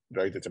you just,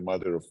 right, it's a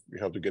matter of, you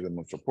have to get them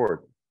on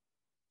support.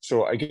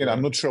 So again,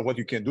 I'm not sure what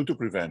you can do to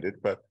prevent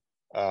it, but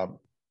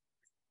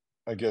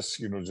I guess,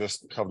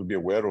 just have to be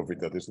aware of it,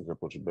 that this is a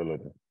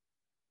possibility.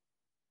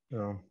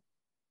 Yeah.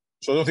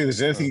 So I don't think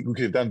there's anything we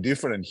could have done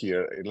different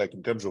here, like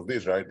in terms of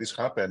this, right? This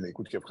happened, it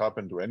could have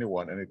happened to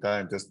anyone,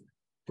 anytime,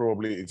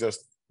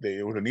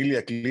 there was an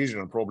iliac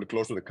lesion probably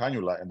close to the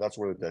cannula, and that's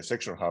where the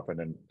dissection happened,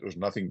 and there was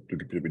nothing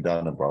to be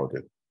done about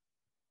it.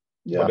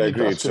 Yeah, but I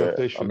agree, it's an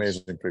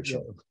amazing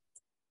picture. Yeah.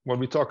 When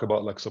we talk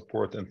about like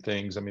support and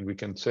things, I mean, we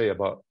can say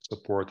about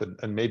support,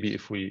 and maybe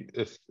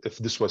if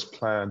this was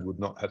planned, would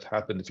not have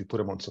happened if you put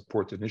them on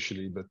support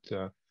initially.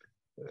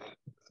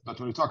 But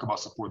when we talk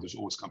about support, there's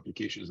always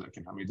complications that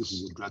can happen. I mean, this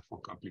is a dreadful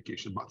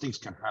complication, but things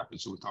can happen.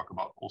 So we talk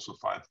about also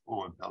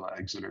 5O impella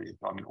axillary.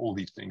 I mean, all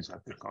these things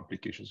have their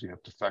complications. You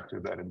have to factor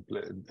that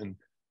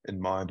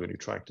in mind when you're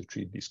trying to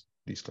treat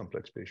these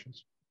complex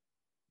patients.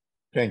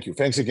 Thank you.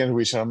 Thanks again,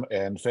 Wissam,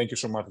 and thank you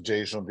so much,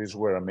 Jason. These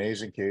were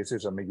amazing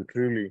cases. I mean, you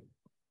truly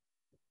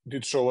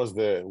did show us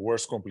the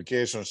worst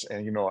complications.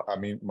 And, I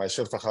mean,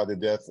 myself, I had a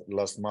death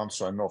last month,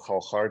 so I know how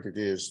hard it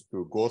is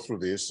to go through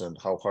this and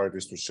how hard it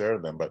is to share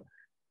them. But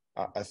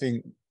I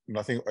think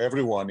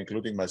everyone,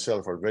 including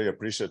myself, are very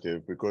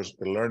appreciative because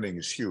the learning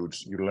is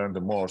huge. You learn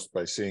the most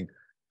by seeing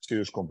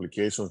serious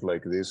complications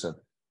like this, and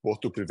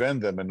both to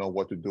prevent them and know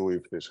what to do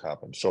if this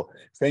happens. So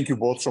thank you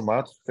both so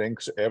much.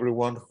 Thanks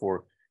everyone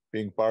for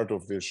being part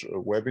of this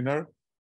webinar.